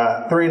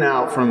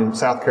 3-and-out from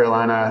South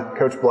Carolina.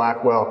 Coach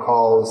Blackwell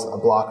calls a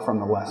block from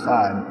the left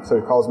side, so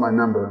he calls my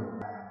number.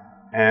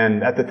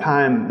 And at the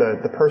time,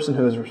 the person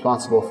who was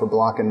responsible for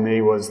blocking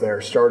me was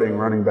their starting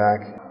running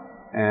back.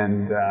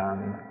 And,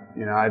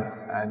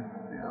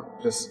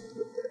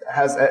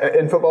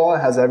 in football, it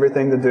has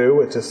everything to do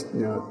with just,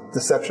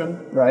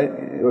 deception, right?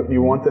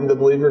 You want them to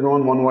believe you're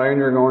going one way and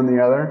you're going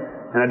the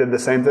other. And I did the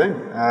same thing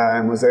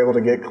and was able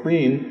to get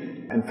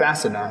clean and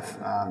fast enough.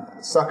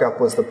 Suckup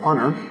was the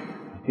punter.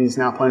 He's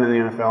now playing in the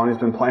NFL, and he's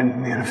been playing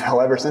in the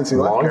NFL ever since he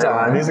left. Long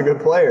time. He's a good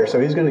player,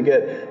 so he's going to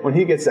get, when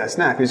he gets that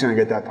snap, he's going to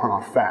get that punt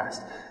off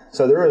fast.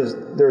 So there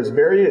was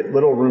very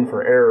little room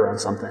for error on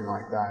something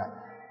like that.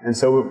 And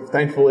so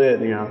thankfully,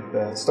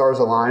 the stars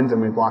aligned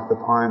and we blocked the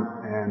punt.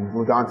 And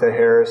LaDante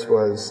Harris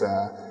was,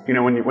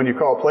 when you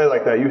call a play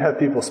like that, you have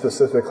people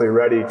specifically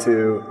ready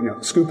to,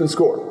 scoop and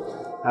score.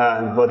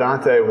 And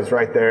LaDante was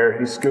right there.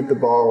 He scooped the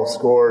ball,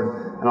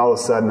 scored, and all of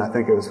a sudden, I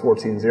think it was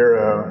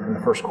 14-0 in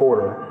the first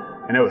quarter.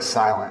 And it was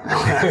silent.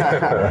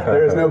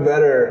 There was no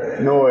better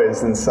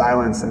noise than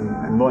silence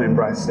in William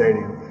Bryce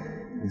Stadium.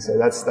 And so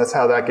that's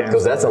how that game.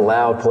 Because that's a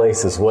loud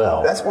place as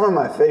well. That's one of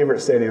my favorite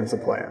stadiums to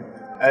play in.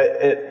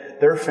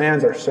 Their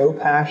fans are so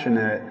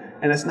passionate,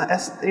 and it's not.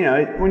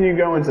 When you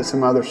go into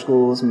some other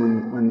schools,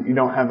 when you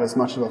don't have as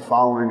much of a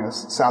following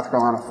as South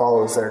Carolina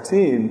follows their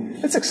team,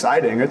 it's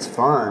exciting, it's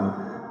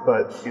fun.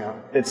 But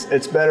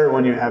it's better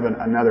when you have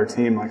another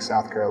team like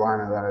South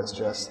Carolina that is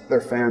just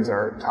their fans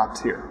are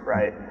top tier,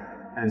 right?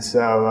 And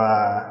so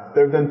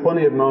there have been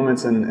plenty of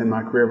moments in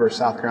my career versus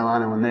South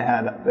Carolina when they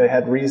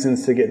had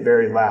reasons to get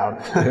very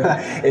loud.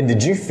 And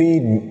did you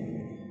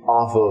feed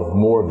off of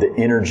more of the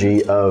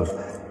energy of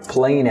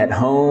playing at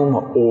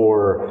home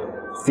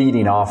or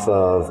feeding off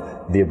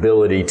of the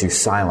ability to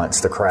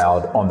silence the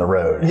crowd on the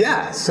road?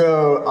 Yeah.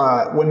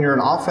 So when you're an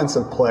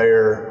offensive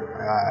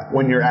player,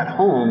 when you're at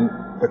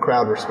home, the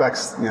crowd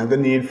respects the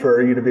need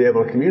for you to be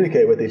able to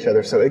communicate with each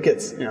other. So it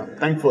gets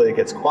thankfully it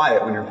gets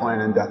quiet when you're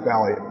playing in Death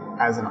Valley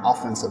as an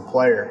offensive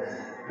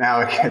player. Now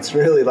it gets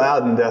really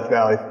loud in Death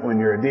Valley when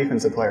you're a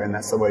defensive player, and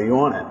that's the way you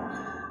want it.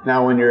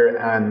 Now when you're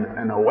in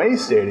an away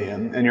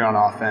stadium and you're on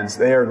offense,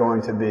 they are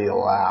going to be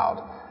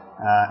loud.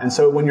 And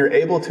so when you're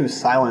able to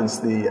silence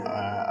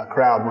a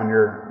crowd when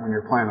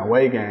you're playing an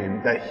away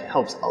game, that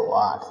helps a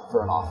lot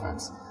for an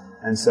offense.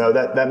 And so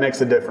that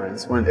makes a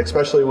difference,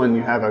 especially when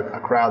you have a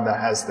crowd that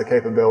has the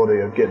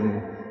capability of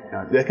getting,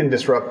 they can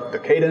disrupt the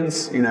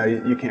cadence.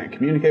 You can't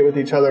communicate with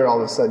each other. All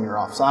of a sudden you're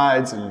off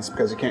sides, and it's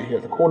because you can't hear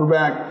the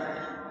quarterback.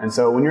 And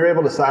so when you're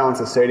able to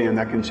silence a stadium,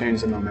 that can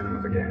change the momentum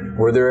of the game.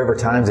 Were there ever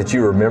times that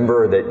you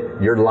remember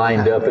that you're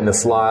lined up in the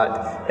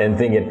slot and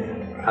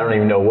thinking, I don't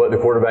even know what the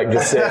quarterback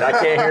just said. I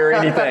can't hear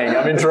anything.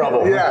 I'm in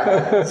trouble.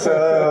 Yeah.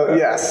 So,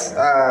 yes.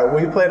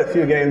 We played a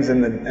few games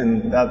in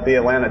the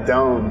Atlanta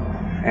Dome.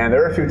 And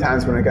there were a few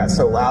times when it got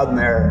so loud in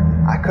there,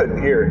 I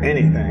couldn't hear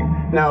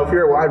anything. Now, if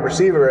you're a wide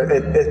receiver,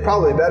 it's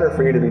probably better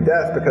for you to be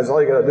deaf because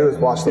all you got to do is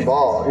watch the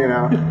ball,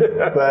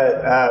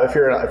 But if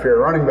you're a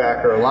running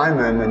back or a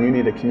lineman, then you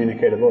need to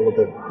communicate a little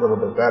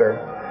bit better.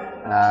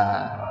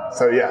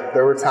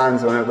 There were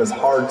times when it was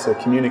hard to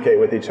communicate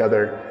with each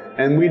other.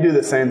 And we do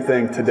the same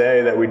thing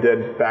today that we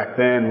did back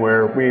then,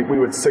 where we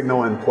would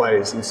signal in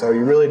plays, and so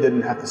you really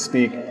didn't have to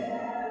speak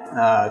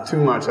too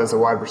much as a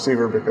wide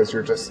receiver because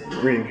you're just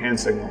reading hand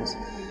signals.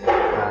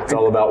 It's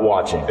all about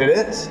watching. It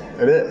is.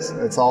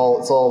 It's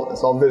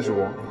all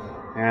visual.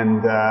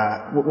 And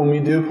when we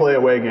do play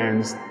away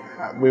games,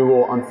 we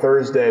will on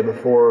Thursday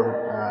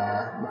before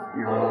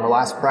our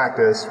last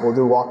practice. We'll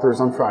do walkthroughs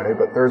on Friday,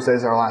 but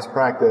Thursday's our last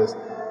practice.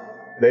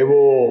 They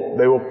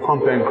will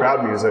pump in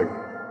crowd music,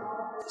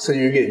 so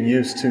you get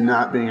used to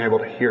not being able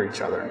to hear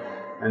each other.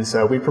 And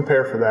so we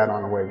prepare for that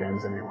on away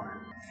games anyway.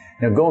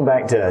 Now, going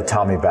back to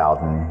Tommy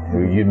Bowden,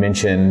 who you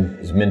mentioned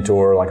his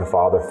mentor, like a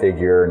father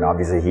figure, and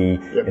obviously he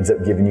ends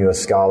up giving you a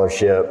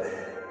scholarship.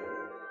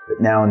 But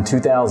now in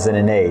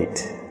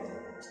 2008,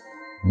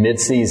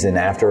 mid-season,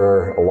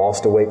 after a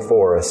loss to Wake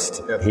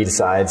Forest, he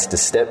decides to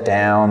step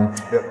down.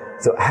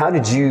 So how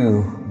did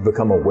you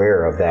become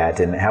aware of that,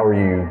 and how were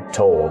you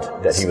told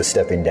that he was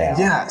stepping down?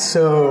 Yeah,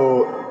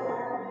 so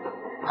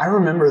I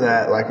remember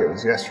that like it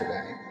was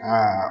yesterday.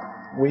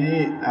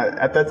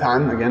 At that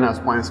time, again, I was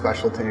playing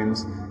special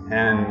teams,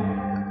 and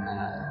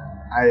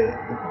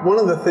one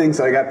of the things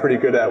I got pretty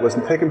good at was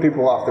picking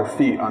people off their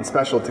feet on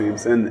special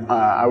teams. And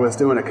I was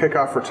doing a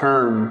kickoff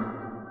return,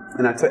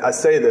 and I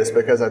say this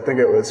because I think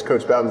it was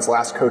Coach Bowden's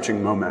last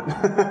coaching moment,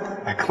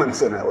 at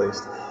Clemson at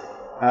least.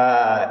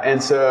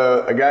 And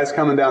so a guy's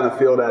coming down the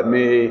field at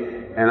me,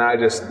 and I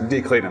just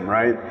decleat him,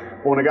 right?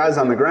 When a guy's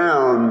on the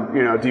ground,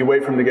 do you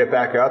wait for him to get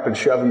back up and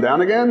shove him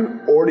down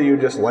again, or do you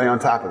just lay on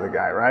top of the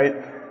guy, right?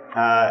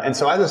 And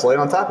so I just laid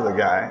on top of the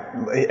guy.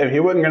 He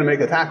wasn't going to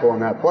make a tackle on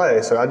that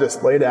play, so I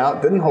just laid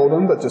out, didn't hold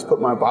him, but just put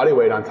my body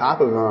weight on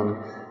top of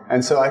him.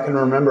 And so I can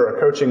remember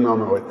a coaching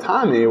moment with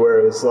Tommy where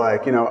it was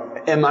like,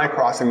 am I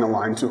crossing the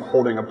line to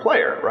holding a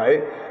player,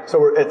 right?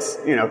 So it's,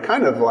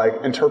 kind of like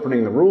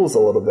interpreting the rules a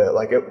little bit.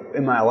 Like,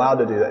 am I allowed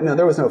to do that? No,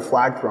 there was no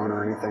flag thrown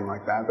or anything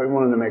like that, but we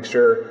wanted to make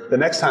sure the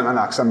next time I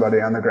knock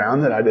somebody on the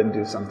ground that I didn't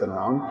do something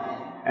wrong.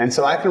 And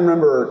so I can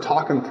remember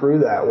talking through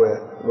that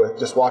with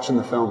just watching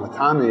the film with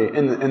Tommy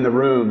in the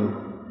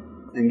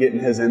room and getting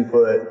his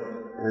input,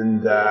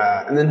 and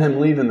then him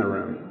leaving the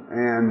room.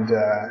 And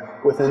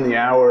within the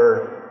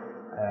hour,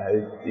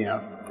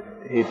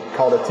 he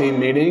called a team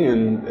meeting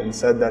and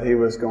said that he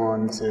was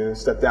going to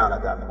step down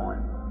at that point.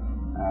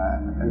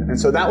 And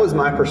so that was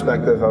my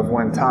perspective of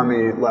when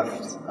Tommy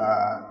left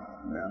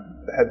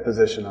the head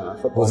position on our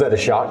football. Was that a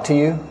shock to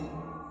you?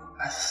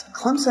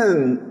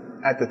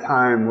 Clemson at the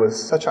time was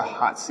such a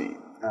hot seat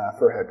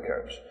for a head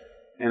coach.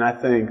 And I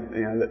think,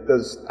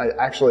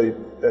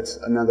 that's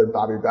another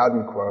Bobby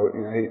Bowden quote.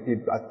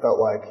 I felt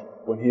like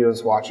when he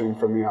was watching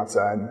from the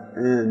outside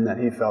in, that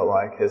he felt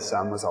like his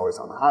son was always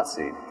on the hot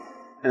seat.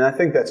 And I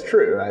think that's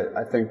true.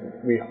 I think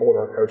we hold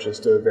our coaches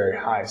to a very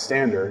high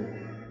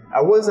standard.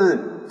 I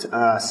wasn't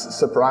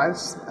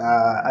surprised.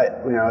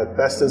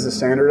 Best is the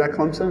standard at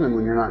Clemson, and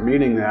when you're not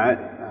meeting that,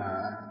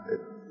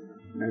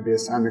 maybe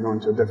it's time to go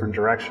into a different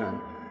direction.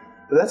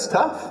 But that's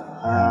tough.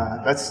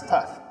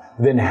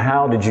 Then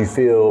how did you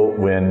feel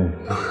when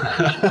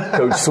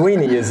Coach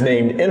Sweeney is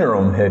named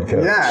interim head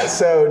coach? Yeah,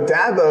 so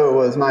Dabo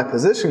was my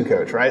position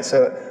coach, right?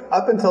 So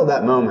up until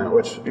that moment,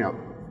 which,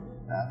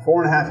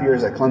 4.5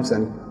 years at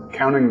Clemson,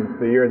 counting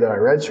the year that I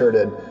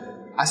redshirted,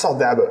 I saw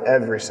Dabo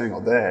every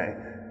single day.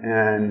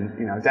 And,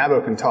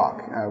 Dabo can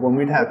talk. When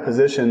we'd have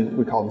position,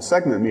 we called them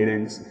segment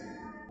meetings.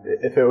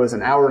 If it was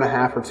an hour and a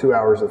half or 2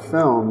 hours of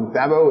film,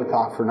 Dabo would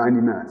talk for 90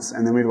 minutes,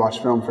 and then we'd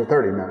watch film for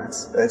 30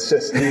 minutes.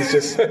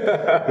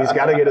 He's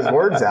got to get his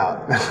words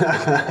out.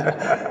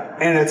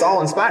 And it's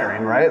all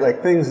inspiring, right?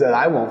 Like things that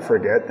I won't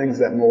forget, things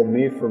that mold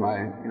me for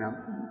my,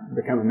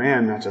 become a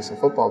man, not just a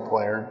football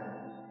player.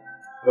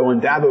 But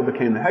when Dabo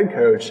became the head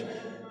coach,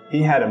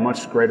 he had a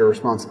much greater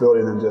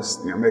responsibility than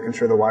just, making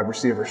sure the wide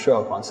receivers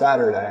show up on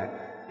Saturday.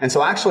 And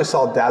so I actually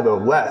saw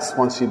Dabo less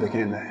once he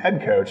became the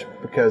head coach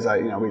because we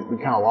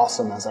kind of lost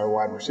him as our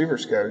wide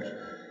receivers coach.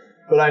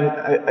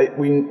 But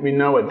we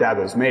know what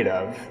Dabo's made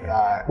of.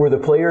 Were the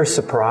players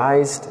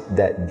surprised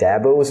that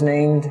Dabo was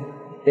named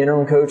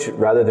interim coach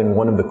rather than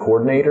one of the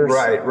coordinators?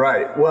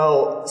 Right.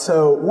 Well,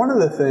 so one of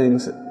the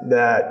things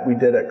that we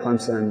did at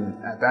Clemson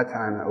at that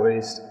time, at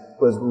least,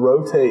 was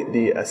rotate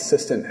the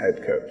assistant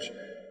head coach.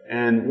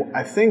 And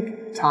I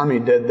think Tommy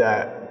did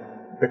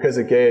that because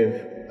it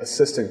gave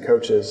assistant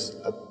coaches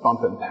a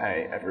bump in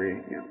pay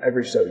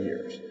every so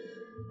years.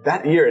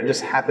 That year, it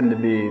just happened to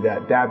be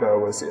that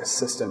Dabo was the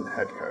assistant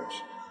head coach.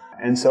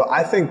 And so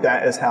I think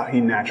that is how he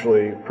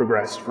naturally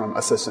progressed from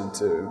assistant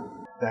to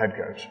the head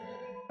coach.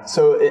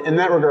 So in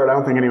that regard, I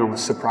don't think anyone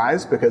was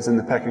surprised because in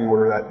the pecking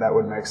order, that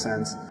would make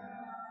sense.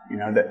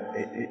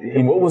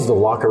 And what was the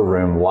locker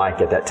room like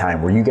at that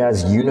time? Were you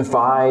guys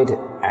unified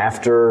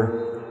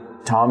after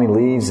Tommy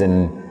leaves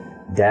and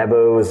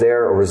Dabo was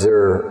there, or was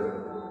there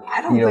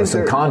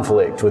some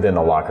conflict within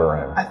the locker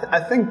room? I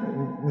think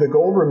the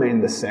goal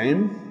remained the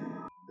same.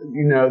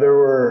 There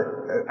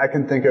were, I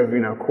can think of,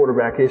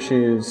 quarterback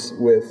issues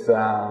with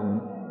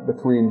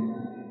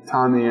between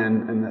Tommy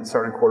and that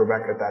starting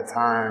quarterback at that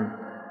time.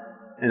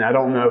 And I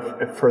don't know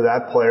if for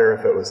that player,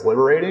 if it was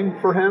liberating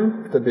for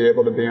him to be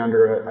able to be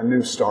under a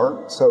new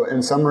start. So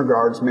in some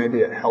regards, maybe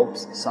it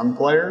helps some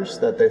players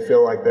that they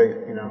feel like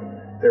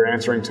they're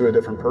answering to a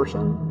different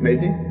person,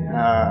 maybe.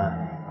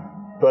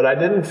 But I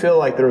didn't feel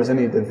like there was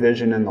any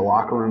division in the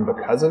locker room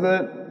because of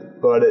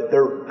it. But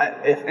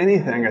if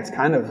anything, it's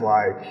kind of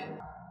like,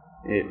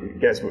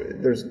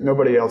 there's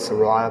nobody else to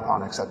rely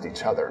upon except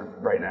each other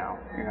right now.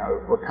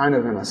 We're kind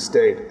of in a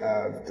state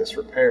of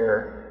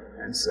disrepair.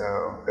 And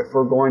so if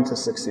we're going to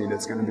succeed,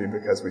 it's going to be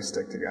because we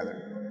stick together.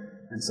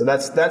 And so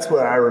that's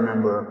what I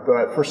remember.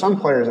 But for some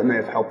players, it may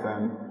have helped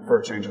them for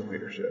a change of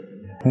leadership.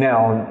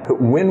 Now,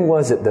 when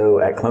was it, though,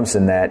 at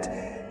Clemson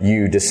that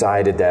you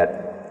decided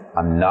that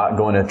I'm not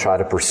going to try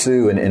to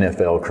pursue an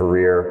NFL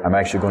career, I'm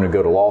actually going to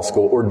go to law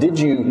school? Or did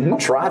you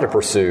try to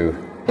pursue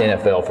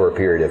NFL for a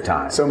period of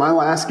time? So my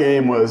last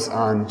game was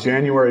on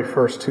January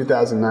 1st,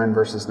 2009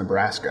 versus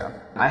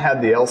Nebraska. I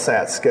had the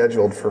LSAT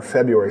scheduled for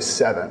February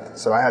 7th.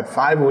 So I had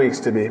 5 weeks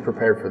to be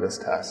prepared for this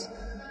test.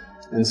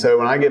 And so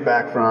when I get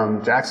back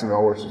from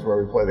Jacksonville, which is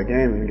where we play the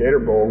game in the Gator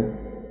Bowl,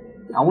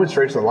 I went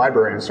straight to the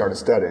library and started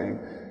studying.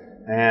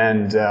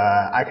 And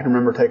I can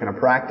remember taking a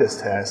practice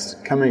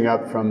test coming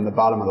up from the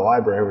bottom of the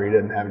library where you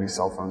didn't have any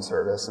cell phone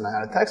service. And I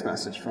had a text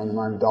message from the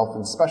Miami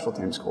Dolphins special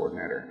teams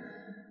coordinator.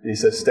 And he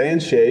says, stay in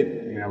shape.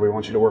 We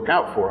want you to work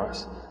out for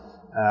us,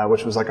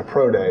 which was like a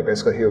pro day.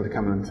 Basically, he would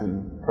come into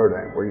pro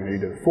day where you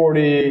do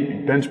 40,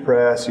 you bench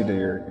press, you do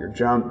your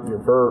jump, your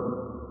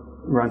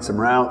vert, run some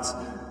routes.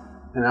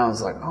 And I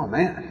was like, oh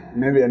man,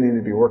 maybe I need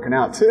to be working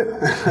out too.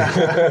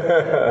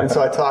 And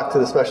so I talked to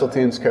the special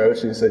teams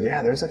coach and he said,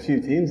 yeah, there's a few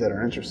teams that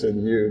are interested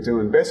in you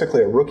doing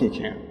basically a rookie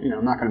camp.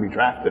 I'm not going to be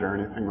drafted or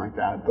anything like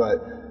that,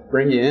 but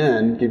bring you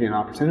in, give you an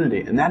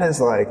opportunity. And that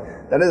is like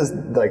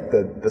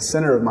the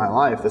center of my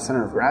life, the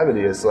center of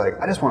gravity is like,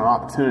 I just want an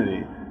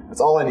opportunity.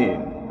 That's all I need.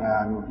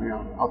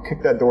 I'll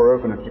kick that door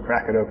open if you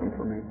crack it open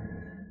for me.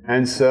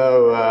 And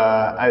so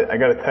I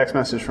got a text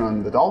message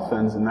from the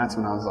Dolphins, and that's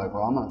when I was like,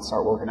 well, I'm going to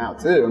start working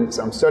out too. And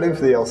so I'm studying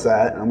for the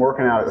LSAT, and I'm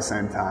working out at the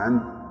same time.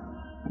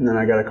 And then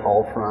I got a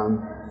call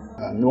from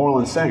New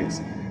Orleans Saints,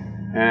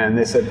 and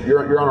they said,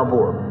 you're on our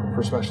board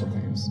for special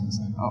teams. I was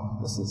like, oh,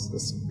 this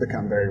has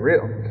become very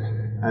real.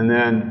 And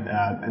then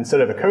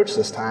instead of a coach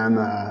this time,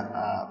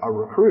 a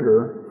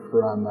recruiter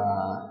from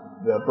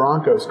the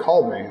Broncos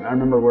called me. And I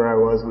remember where I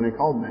was when he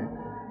called me.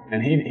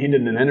 And he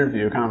did an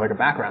interview, kind of like a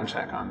background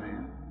check on me,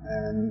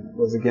 and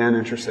was again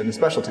interested in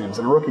special teams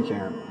in a rookie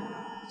camp.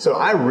 So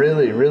I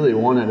really, really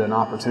wanted an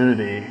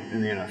opportunity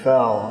in the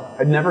NFL.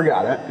 I'd never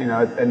got it.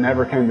 It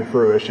never came to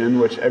fruition,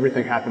 which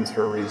everything happens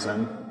for a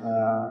reason.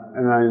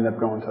 And I ended up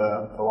going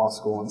to law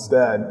school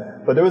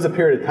instead. But there was a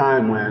period of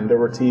time when there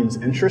were teams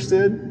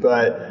interested,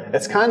 but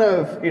it's kind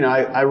of,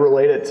 I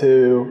relate it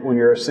to when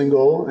you're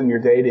single and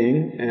you're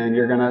dating and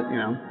you're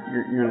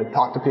gonna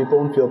talk to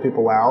people and feel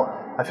people out.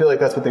 I feel like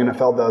that's what the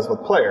NFL does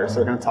with players.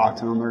 They're going to talk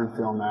to them, they're going to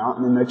feel them out,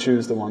 and then they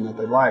choose the one that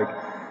they like.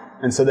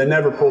 And so they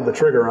never pulled the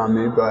trigger on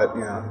me, but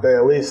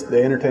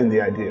they entertained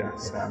the idea.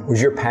 So.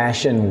 Was your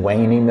passion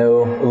waning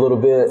though a little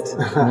bit,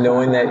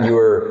 knowing that you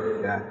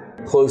were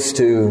close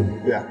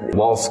to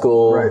law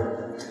school?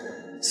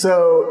 Right.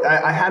 So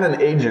I had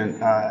an agent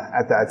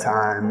at that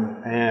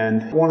time,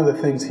 and one of the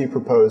things he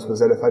proposed was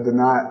that if I did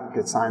not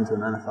get signed to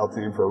an NFL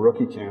team for a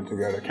rookie camp to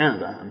go to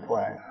Canada and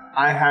play,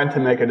 I had to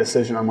make a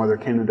decision on whether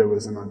Canada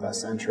was in my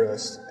best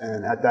interest.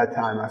 And at that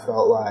time, I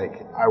felt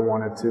like I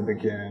wanted to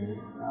begin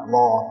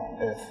law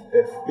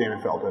if the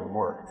NFL didn't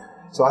work.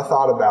 So I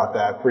thought about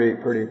that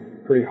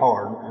pretty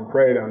hard and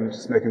prayed on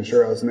just making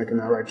sure I was making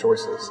the right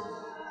choices.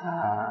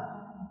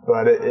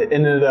 But it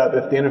ended up,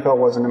 if the NFL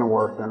wasn't going to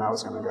work, then I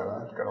was going to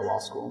go to law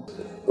school.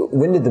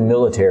 When did the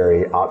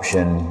military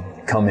option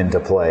come into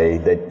play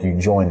that you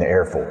joined the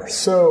Air Force?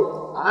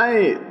 So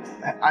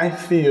I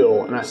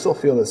feel, and I still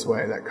feel this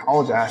way, that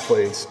college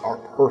athletes are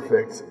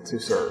perfect to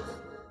serve.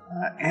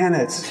 And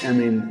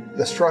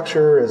the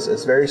structure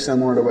is very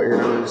similar to what you're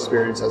going to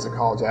experience as a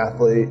college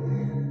athlete.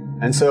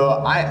 And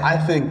so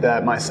I think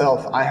that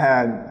myself, I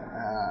had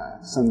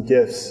some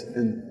gifts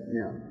and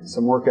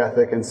some work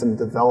ethic and some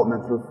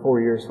development through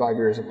 5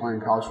 years of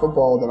playing college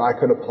football that I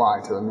could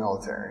apply to the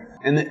military.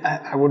 And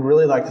I would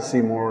really like to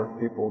see more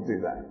people do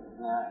that.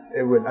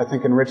 It would, I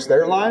think, enrich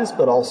their lives,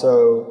 but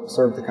also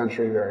serve the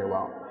country very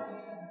well.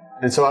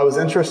 And so I was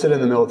interested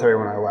in the military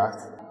when I left.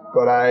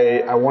 But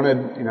I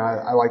wanted,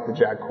 I like the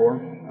JAG Corps.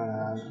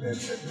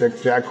 The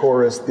JAG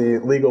Corps is the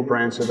legal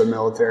branch of the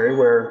military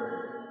where,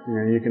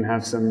 you can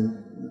have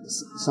some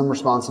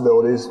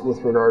responsibilities with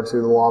regard to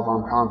the law of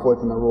armed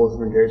conflict and the rules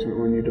of engagement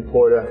when you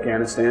deploy to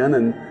Afghanistan.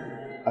 And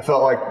I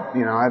felt like,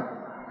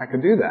 I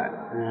could do that.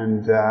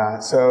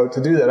 And so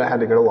to do that, I had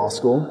to go to law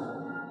school.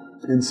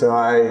 And so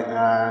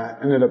I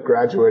ended up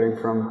graduating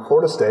from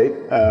Florida State,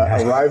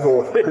 a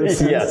rival of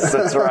Clemson. Yes,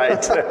 that's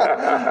right.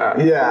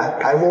 Yeah,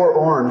 I wore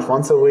orange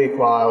once a week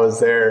while I was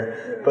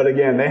there. But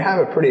again, they have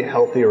a pretty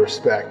healthy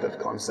respect of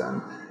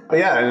Clemson. But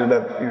yeah, I ended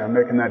up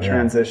making that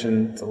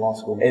transition to law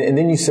school. And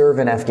then you serve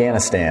in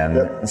Afghanistan.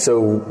 Yep.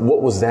 So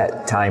what was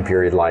that time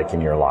period like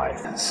in your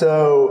life?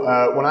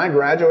 So when I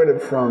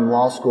graduated from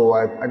law school,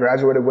 I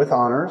graduated with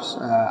honors.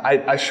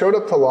 I showed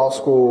up to law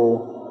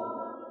school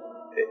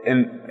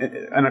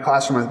in a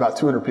classroom with about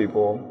 200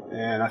 people,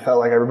 and I felt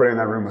like everybody in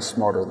that room was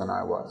smarter than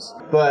I was.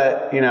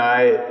 But,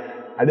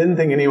 I didn't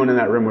think anyone in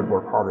that room would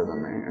work harder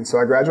than me. And so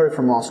I graduated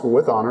from law school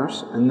with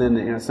honors, and then,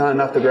 it's not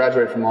enough to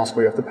graduate from law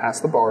school, you have to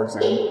pass the bar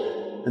exam.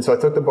 And so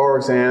I took the bar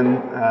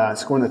exam,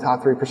 scored in the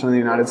top 3% of the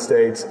United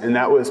States, and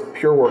that was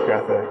pure work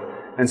ethic.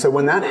 And so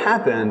when that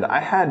happened, I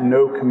had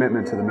no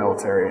commitment to the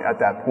military at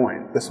that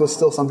point. This was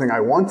still something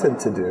I wanted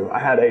to do. I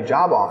had a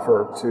job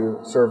offer to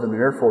serve in the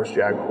Air Force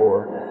JAG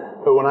Corps.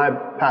 But when I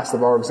passed the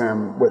bar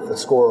exam with a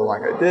score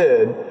like I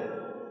did,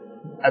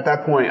 at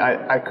that point,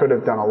 I could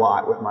have done a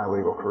lot with my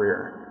legal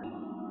career.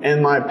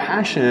 And my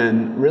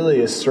passion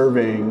really is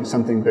serving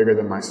something bigger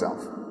than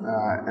myself.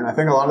 And I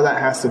think a lot of that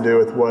has to do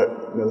with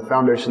the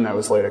foundation that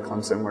was laid at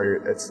Clemson, where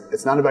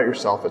it's not about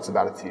yourself, it's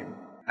about a team.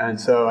 And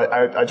so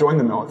I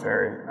joined the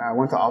military. I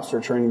went to officer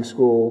training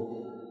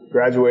school,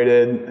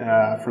 graduated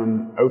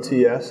from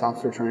OTS,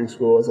 officer training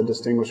school, as a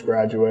distinguished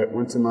graduate,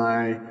 went to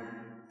my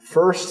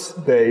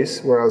first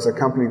base, where I was a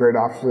company grade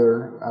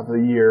officer of the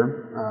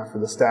year for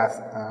the staff,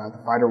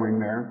 the fighter wing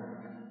there.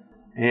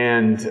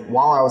 And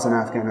while I was in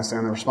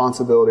Afghanistan, the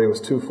responsibility was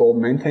twofold: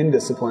 maintain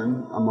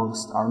discipline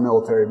amongst our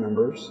military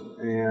members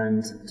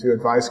and to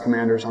advise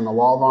commanders on the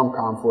law of armed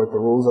conflict, the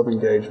rules of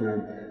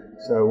engagement.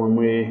 So when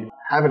we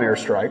have an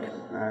airstrike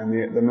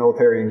and the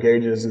military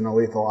engages in a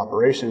lethal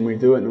operation, we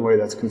do it in a way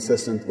that's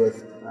consistent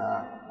with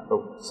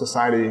what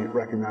society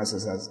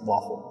recognizes as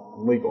lawful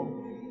and legal.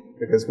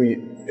 Because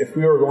if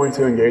we are going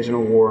to engage in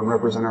a war and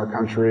represent our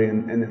country,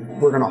 and if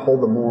we're going to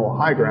hold the moral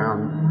high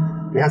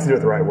ground, we have to do it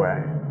the right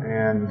way.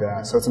 And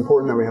so it's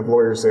important that we have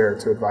lawyers there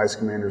to advise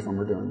commanders when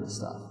we're doing this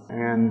stuff.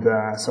 And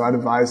so I'd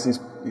advise these,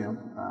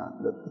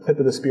 tip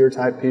of the spear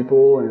type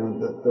people,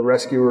 the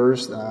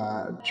rescuers,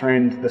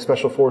 trained the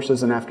special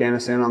forces in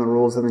Afghanistan on the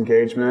rules of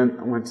engagement.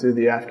 I went to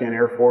the Afghan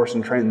Air Force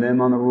and trained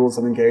them on the rules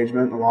of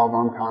engagement, the law of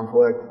armed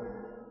conflict.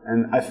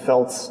 And I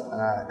felt,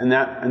 in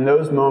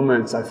those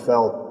moments, I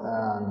felt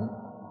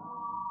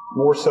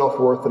more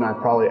self-worth than I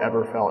probably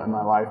ever felt in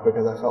my life,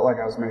 because I felt like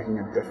I was making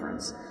a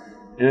difference.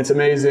 And it's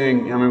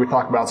amazing, I mean, we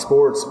talk about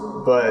sports,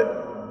 but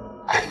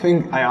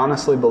I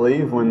honestly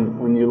believe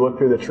when you look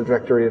through the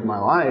trajectory of my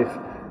life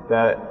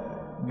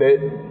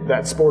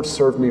that sports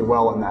served me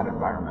well in that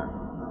environment.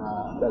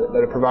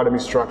 That it provided me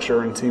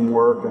structure and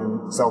teamwork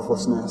and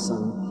selflessness,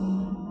 and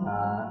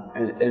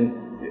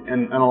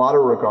in a lot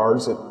of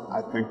regards,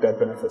 I think that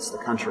benefits the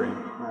country.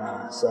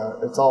 So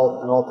it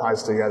all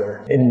ties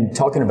together. In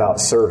talking about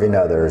serving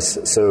others,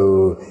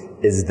 so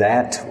is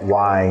that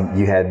why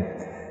you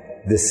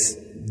had this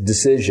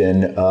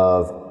decision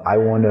of, I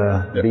want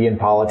to be in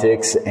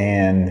politics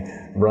and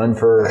run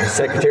for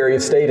Secretary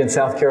of State in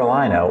South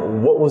Carolina?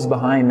 What was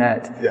behind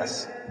that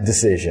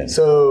decision?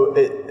 So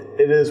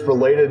it is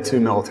related to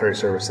military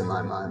service in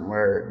my mind,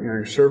 where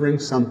you're serving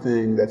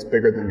something that's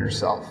bigger than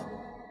yourself.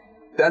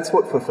 That's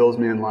what fulfills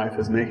me in life,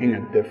 is making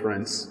a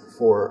difference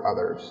for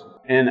others.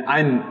 And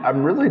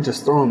I'm really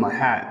just throwing my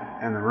hat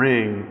in the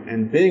ring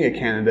and being a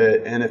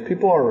candidate, and if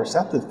people are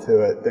receptive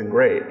to it, then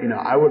great.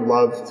 I would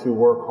love to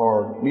work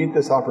hard, meet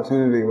this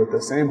opportunity with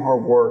the same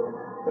hard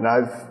work that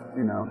I've,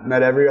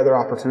 met every other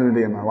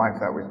opportunity in my life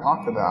that we've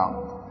talked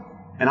about.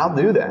 And I'll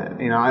do that.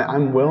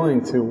 I'm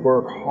willing to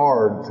work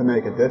hard to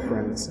make a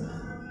difference.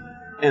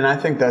 And I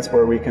think that's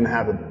where we can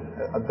have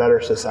a better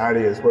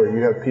society, is where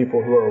you have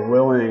people who are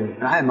willing,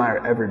 and I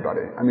admire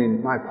everybody. I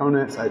mean, my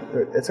opponents,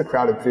 it's a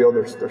crowded field.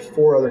 There's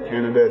 4 other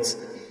candidates.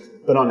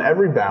 But on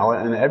every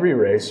ballot and every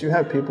race, you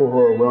have people who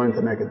are willing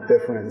to make a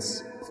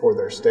difference for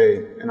their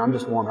state, and I'm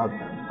just one of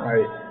them,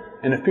 right?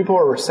 And if people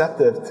are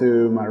receptive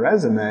to my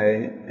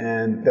resume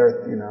and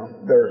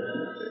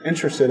they're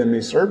interested in me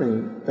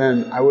serving,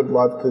 then I would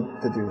love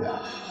to do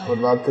that. I would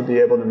love to be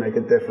able to make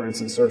a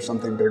difference and serve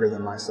something bigger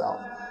than myself.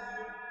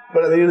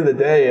 But at the end of the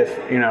day,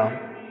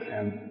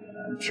 and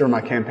I'm sure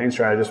my campaign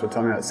strategist would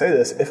tell me not to say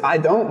this, if I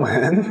don't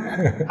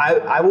win,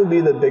 I will be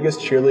the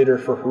biggest cheerleader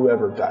for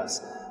whoever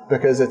does.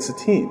 Because it's a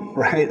team,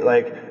 right?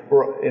 Like,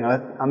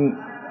 I'm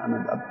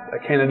a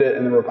candidate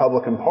in the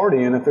Republican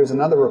Party, and if there's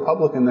another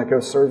Republican that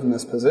goes serve in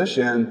this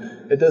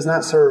position, it does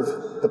not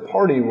serve the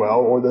party well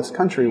or this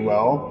country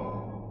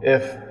well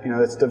if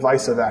it's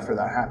divisive after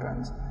that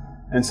happens.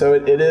 And so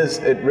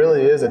it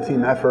really is a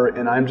team effort,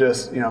 and I'm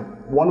just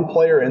one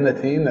player in the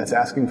team that's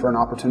asking for an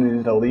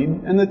opportunity to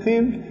lead in the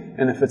team.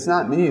 And if it's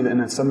not me, then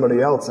it's somebody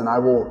else, and I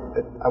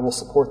will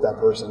support that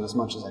person as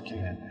much as I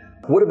can.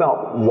 What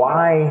about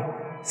why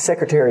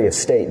Secretary of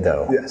State,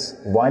 though? Yes.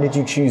 Why did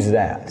you choose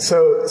that?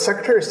 So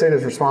Secretary of State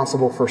is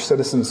responsible for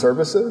citizen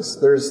services.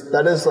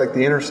 That is like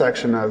the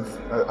intersection of,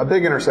 a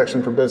big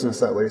intersection for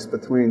business at least,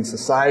 between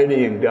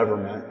society and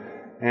government.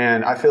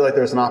 And I feel like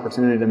there's an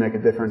opportunity to make a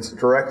difference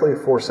directly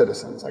for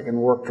citizens. I can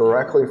work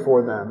directly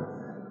for them.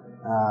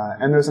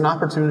 And there's an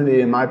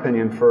opportunity, in my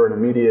opinion, for an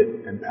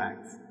immediate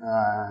impact.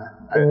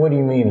 What do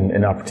you mean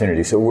an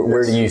opportunity? So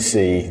where do you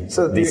see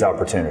these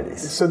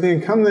opportunities? So the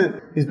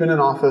incumbent, he's been in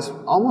office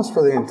almost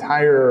for the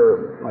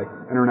entire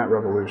internet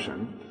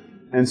revolution.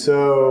 And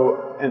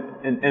so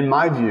in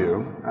my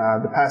view,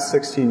 the past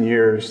 16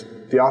 years,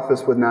 the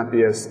office would not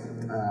be as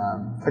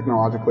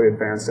technologically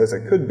advanced as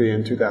it could be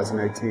in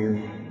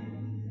 2018.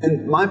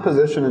 And my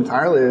position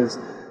entirely is,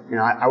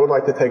 I would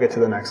like to take it to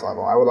the next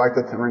level. I would like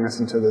to bring us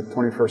into the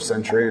 21st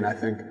century, and I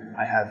think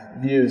I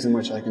have views in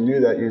which I can do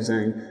that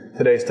using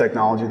today's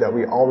technology that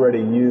we already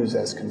use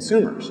as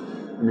consumers.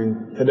 I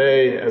mean,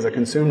 today, as a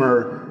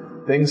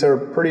consumer, things are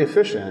pretty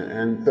efficient,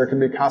 and there can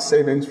be cost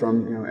savings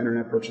from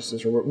internet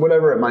purchases or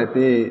whatever it might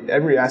be.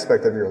 Every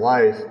aspect of your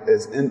life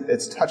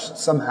it's touched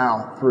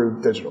somehow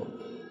through digital,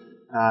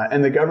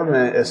 and the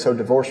government is so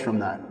divorced from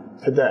that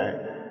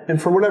today. And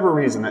for whatever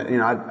reason,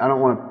 I don't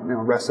want to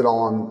rest it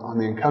all on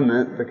the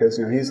incumbent, because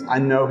I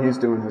know he's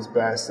doing his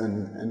best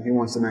and he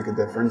wants to make a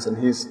difference, and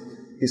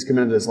he's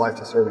committed his life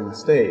to serving the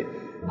state.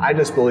 I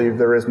just believe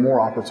there is more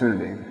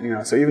opportunity.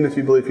 So even if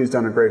you believe he's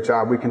done a great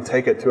job, we can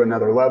take it to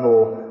another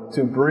level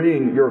to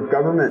bring your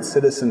government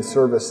citizen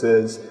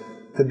services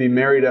to be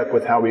married up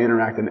with how we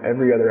interact in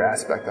every other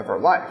aspect of our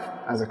life.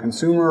 As a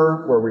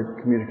consumer, where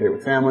we communicate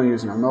with family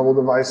using our mobile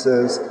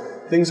devices,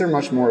 things are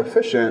much more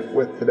efficient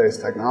with today's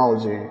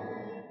technology.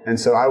 And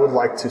so I would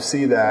like to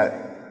see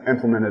that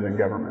implemented in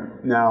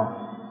government.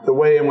 Now, the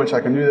way in which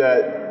I can do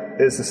that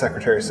is the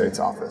Secretary of State's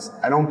office.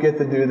 I don't get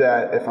to do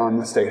that if I'm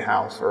the State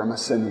House or I'm a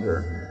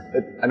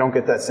senator. I don't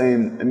get that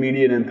same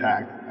immediate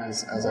impact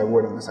as I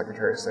would in the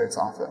Secretary of State's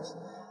office.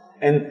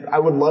 And I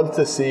would love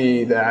to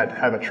see that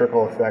have a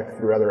trickle effect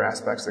through other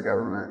aspects of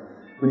government.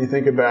 When you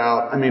think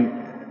about,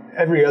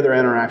 every other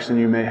interaction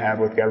you may have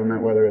with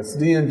government, whether it's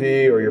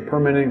DMV or you're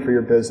permitting for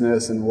your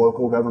business in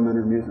local government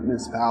or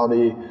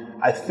municipality,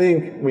 I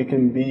think we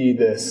can be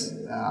this,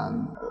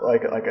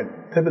 like a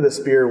tip of the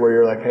spear where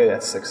you're like, hey,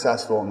 that's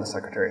successful in the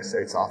Secretary of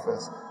State's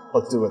office.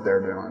 Let's do what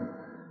they're doing.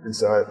 And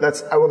so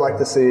I would like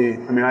to see,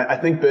 I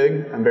think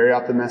big, I'm very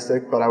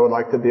optimistic, but I would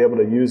like to be able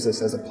to use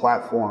this as a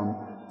platform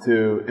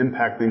to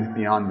impact things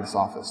beyond this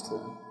office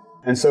too.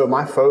 And so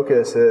my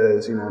focus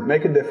is,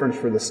 make a difference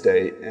for the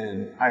state,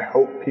 and I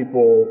hope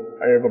people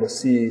are able to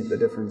see the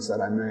difference that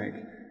I make.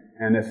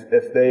 And if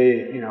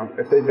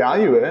they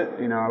value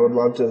it, I would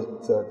love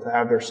to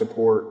have their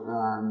support.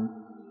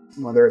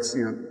 Whether it's,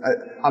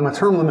 I'm a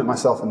term limit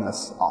myself in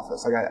this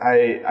office. Like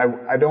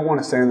I don't want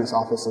to stay in this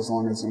office as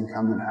long as the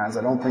incumbent has.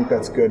 I don't think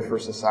that's good for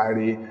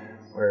society,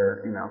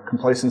 where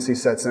complacency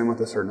sets in with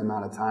a certain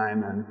amount of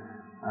time. And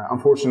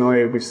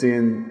unfortunately, we see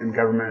in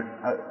government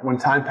when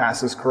time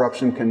passes,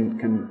 corruption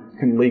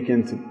can leak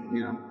into.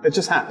 It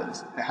just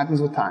happens. It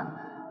happens with time.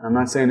 I'm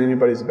not saying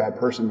anybody's a bad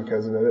person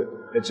because of it.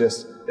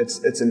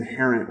 It's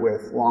inherent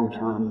with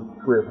long-term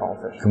career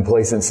politicians.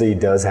 Complacency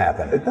does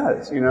happen. It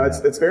does.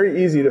 It's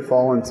very easy to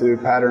fall into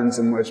patterns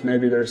in which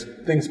maybe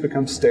things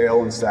become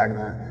stale and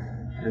stagnant.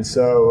 And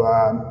so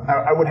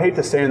I would hate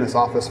to stay in this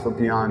office for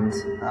beyond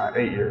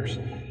 8 years.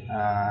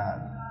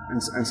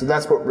 And so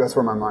that's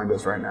where my mind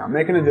is right now.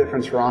 Making a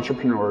difference for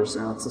entrepreneurs.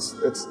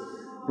 It's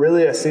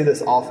really, I see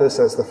this office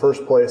as the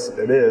first place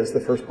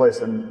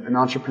an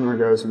entrepreneur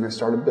goes when they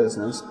start a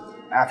business,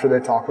 after they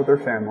talk with their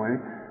family.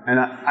 And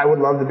I would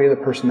love to be the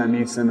person that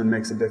meets them and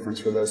makes a difference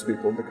for those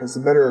people, because the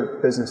better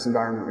business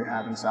environment we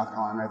have in South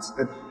Carolina,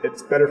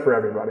 it's better for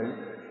everybody.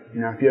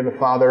 If you have a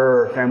father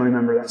or a family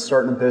member that's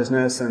starting a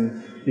business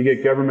and you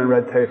get government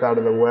red tape out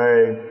of the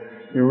way,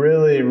 you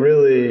really,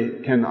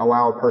 really can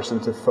allow a person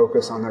to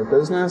focus on their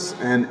business.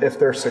 And if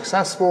they're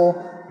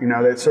successful,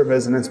 they serve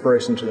as an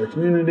inspiration to their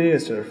community,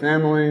 to their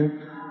family.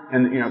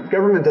 And,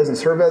 government doesn't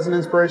serve as an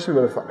inspiration,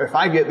 but if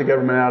I get the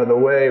government out of the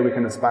way, we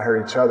can inspire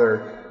each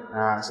other.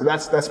 So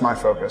that's my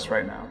focus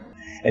right now.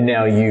 And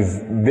now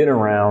you've been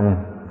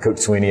around Coach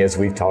Sweeney, as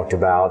we've talked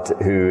about,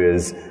 who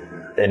is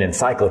an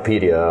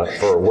encyclopedia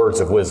for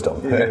words of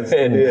wisdom. He is.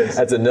 And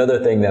that's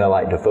another thing that I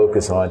like to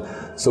focus on.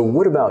 So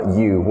what about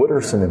you? What are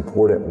some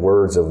important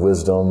words of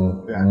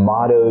wisdom,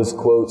 mottos,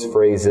 quotes,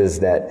 phrases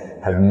that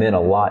have meant a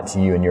lot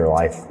to you in your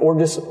life, or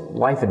just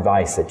life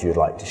advice that you'd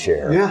like to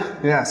share?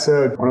 Yeah.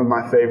 So one of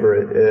my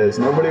favorite is,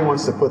 nobody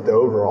wants to put the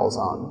overalls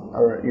on.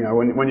 Or,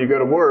 when you go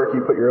to work,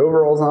 you put your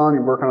overalls on,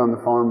 you're working on the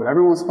farm, but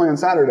everyone wants to play on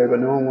Saturday, but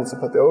no one wants to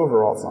put the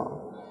overalls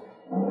on.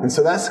 And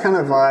so that's kind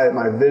of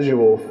my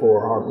visual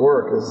for hard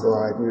work is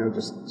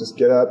just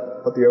get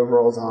up, put the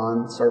overalls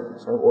on,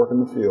 start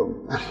working the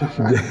field.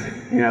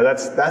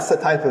 That's the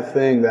type of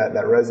thing that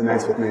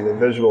resonates with me, the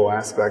visual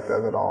aspect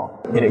of it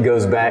all. And it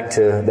goes back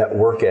to that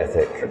work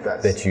ethic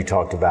that you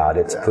talked about.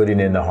 It's putting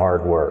in the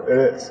hard work.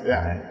 It is,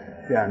 yeah. Right?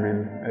 Yeah,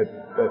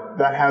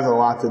 that has a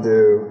lot to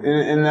do,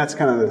 and that's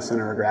kind of the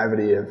center of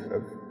gravity of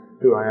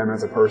who I am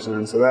as a person.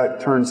 And so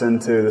that turns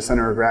into the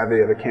center of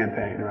gravity of a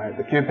campaign, right?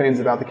 The campaign's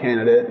about the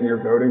candidate, and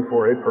you're voting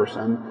for a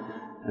person.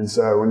 And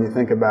so when you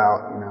think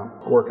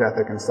about, work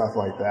ethic and stuff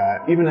like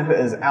that, even if it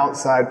is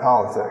outside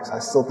politics, I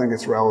still think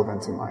it's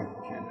relevant to my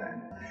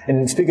campaign.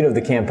 And speaking of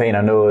the campaign,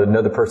 I know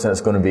another person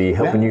that's going to be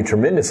helping you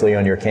tremendously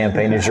on your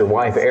campaign is your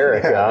wife,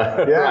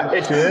 Erica.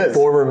 Right? She is.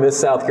 Former Miss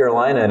South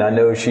Carolina, and I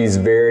know she's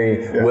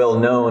very well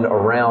known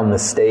around the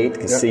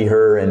state. You see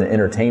her in the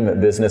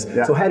entertainment business.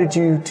 So how did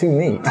you two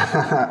meet?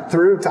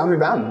 Through Tommy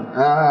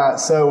Bowden.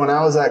 So when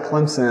I was at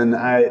Clemson,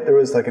 there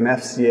was like an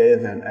FCA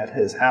event at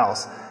his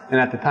house, and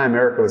at the time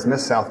Erica was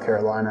Miss South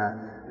Carolina.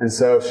 And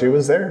so she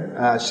was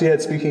there. She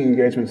had speaking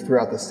engagements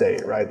throughout the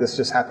state, right? This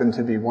just happened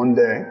to be one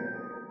day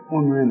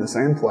when we were in the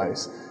same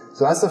place.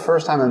 So that's the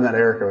first time I met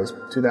Erica, was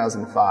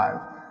 2005.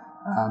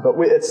 But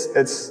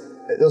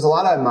there's a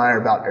lot I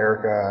admire about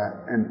Erica,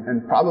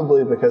 and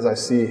probably because I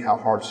see how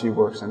hard she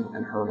works in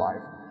her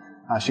life.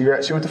 She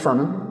went to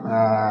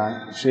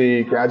Furman.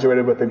 She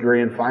graduated with a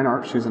degree in fine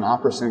arts. She's an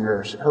opera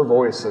singer. Her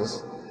voice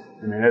is,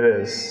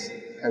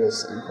 it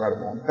is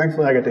incredible.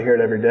 Thankfully, I get to hear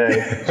it every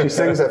day. She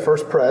sings at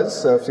First Pres,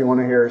 so if you want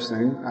to hear her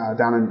sing,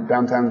 down in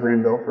downtown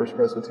Greenville, First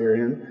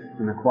Presbyterian,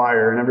 in the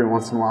choir, and every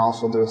once in a while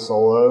she'll do a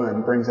solo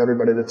and brings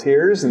everybody to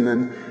tears, and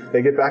then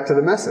they get back to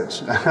the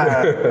message.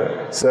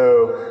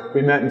 So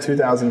we met in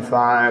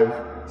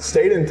 2005,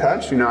 stayed in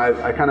touch.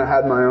 I kind of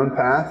had my own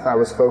path. I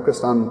was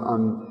focused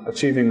on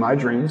achieving my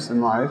dreams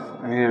in life,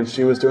 and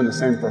she was doing the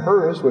same for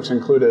hers, which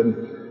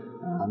included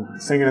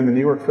singing in the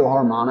New York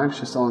Philharmonic.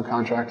 She's still in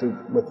contract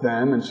with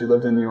them, and she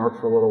lived in New York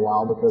for a little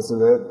while because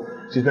of it.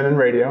 She's been in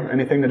radio.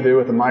 Anything to do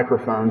with a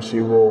microphone,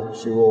 she'll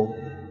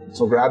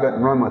grab it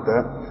and run with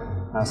it.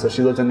 So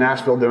she lived in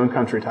Nashville doing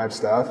country type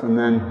stuff, and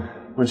then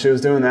when she was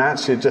doing that,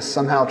 she just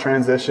somehow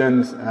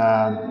transitioned.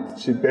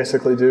 She'd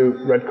basically do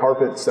red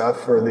carpet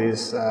stuff for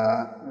these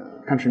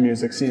country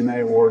music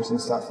CMA awards and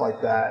stuff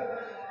like that.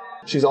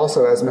 She's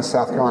also, as Miss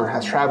South Carolina,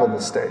 has traveled the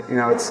state.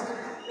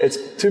 It's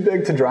too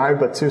big to drive,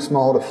 but too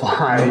small to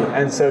fly.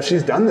 And so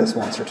she's done this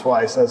once or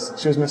twice.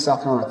 She was Miss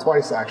South Carolina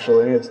twice,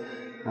 actually.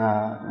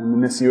 in the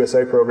Miss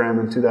USA program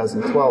in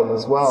 2012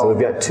 as well. So we've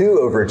got 2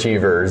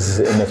 overachievers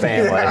in the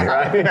family,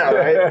 right? Yeah,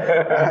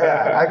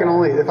 right? I can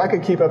only, if I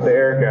could keep up the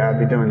Erica, I'd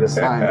be doing just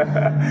fine.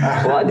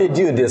 Well, I did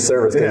you a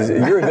disservice because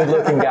you're a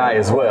good-looking guy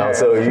as well,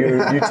 so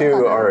you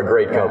two are a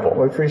great couple.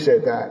 We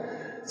appreciate that.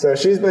 So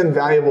she's been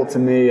valuable to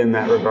me in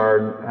that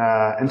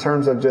regard, in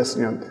terms of just,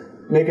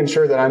 making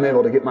sure that I'm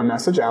able to get my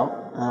message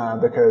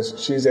out, because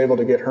she's able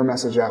to get her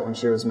message out when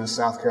she was Miss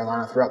South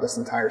Carolina throughout this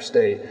entire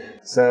state.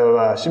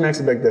 So she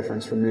makes a big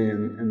difference for me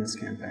in this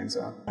campaign.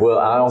 So. Well,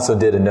 I also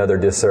did another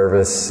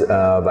disservice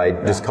by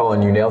just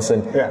calling you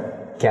Nelson. Yeah.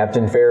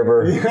 Captain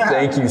Fairber,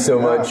 thank you so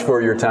much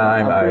for your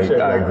time.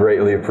 I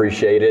greatly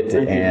appreciate it,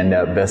 and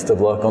best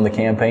of luck on the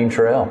campaign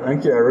trail.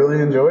 Thank you. I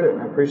really enjoyed it.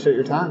 I appreciate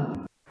your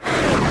time.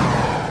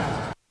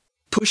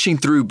 Pushing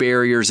through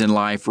barriers in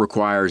life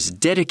requires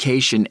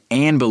dedication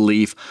and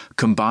belief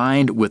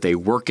combined with a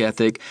work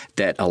ethic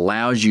that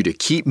allows you to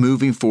keep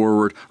moving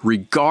forward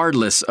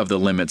regardless of the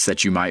limits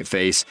that you might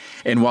face.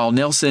 And while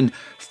Nelson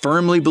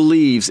firmly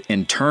believes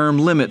in term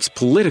limits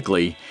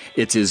politically,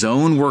 it's his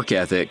own work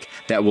ethic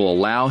that will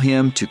allow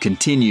him to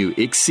continue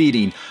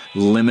exceeding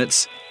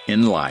limits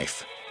in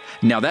life.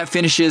 Now that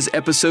finishes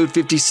episode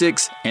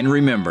 56, and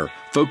remember,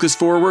 focus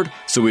forward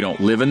so we don't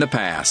live in the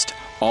past.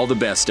 All the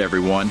best,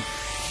 everyone.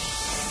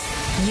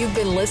 You've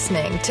been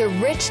listening to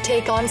Rich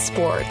Take on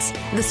Sports,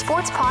 the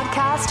sports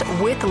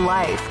podcast with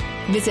life.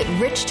 Visit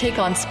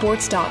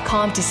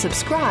richtakeonsports.com to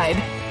subscribe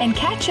and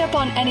catch up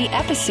on any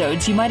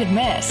episodes you might have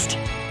missed.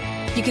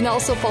 You can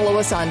also follow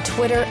us on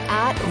Twitter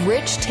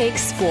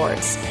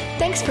 @RichTakeSports.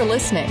 Thanks for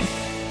listening.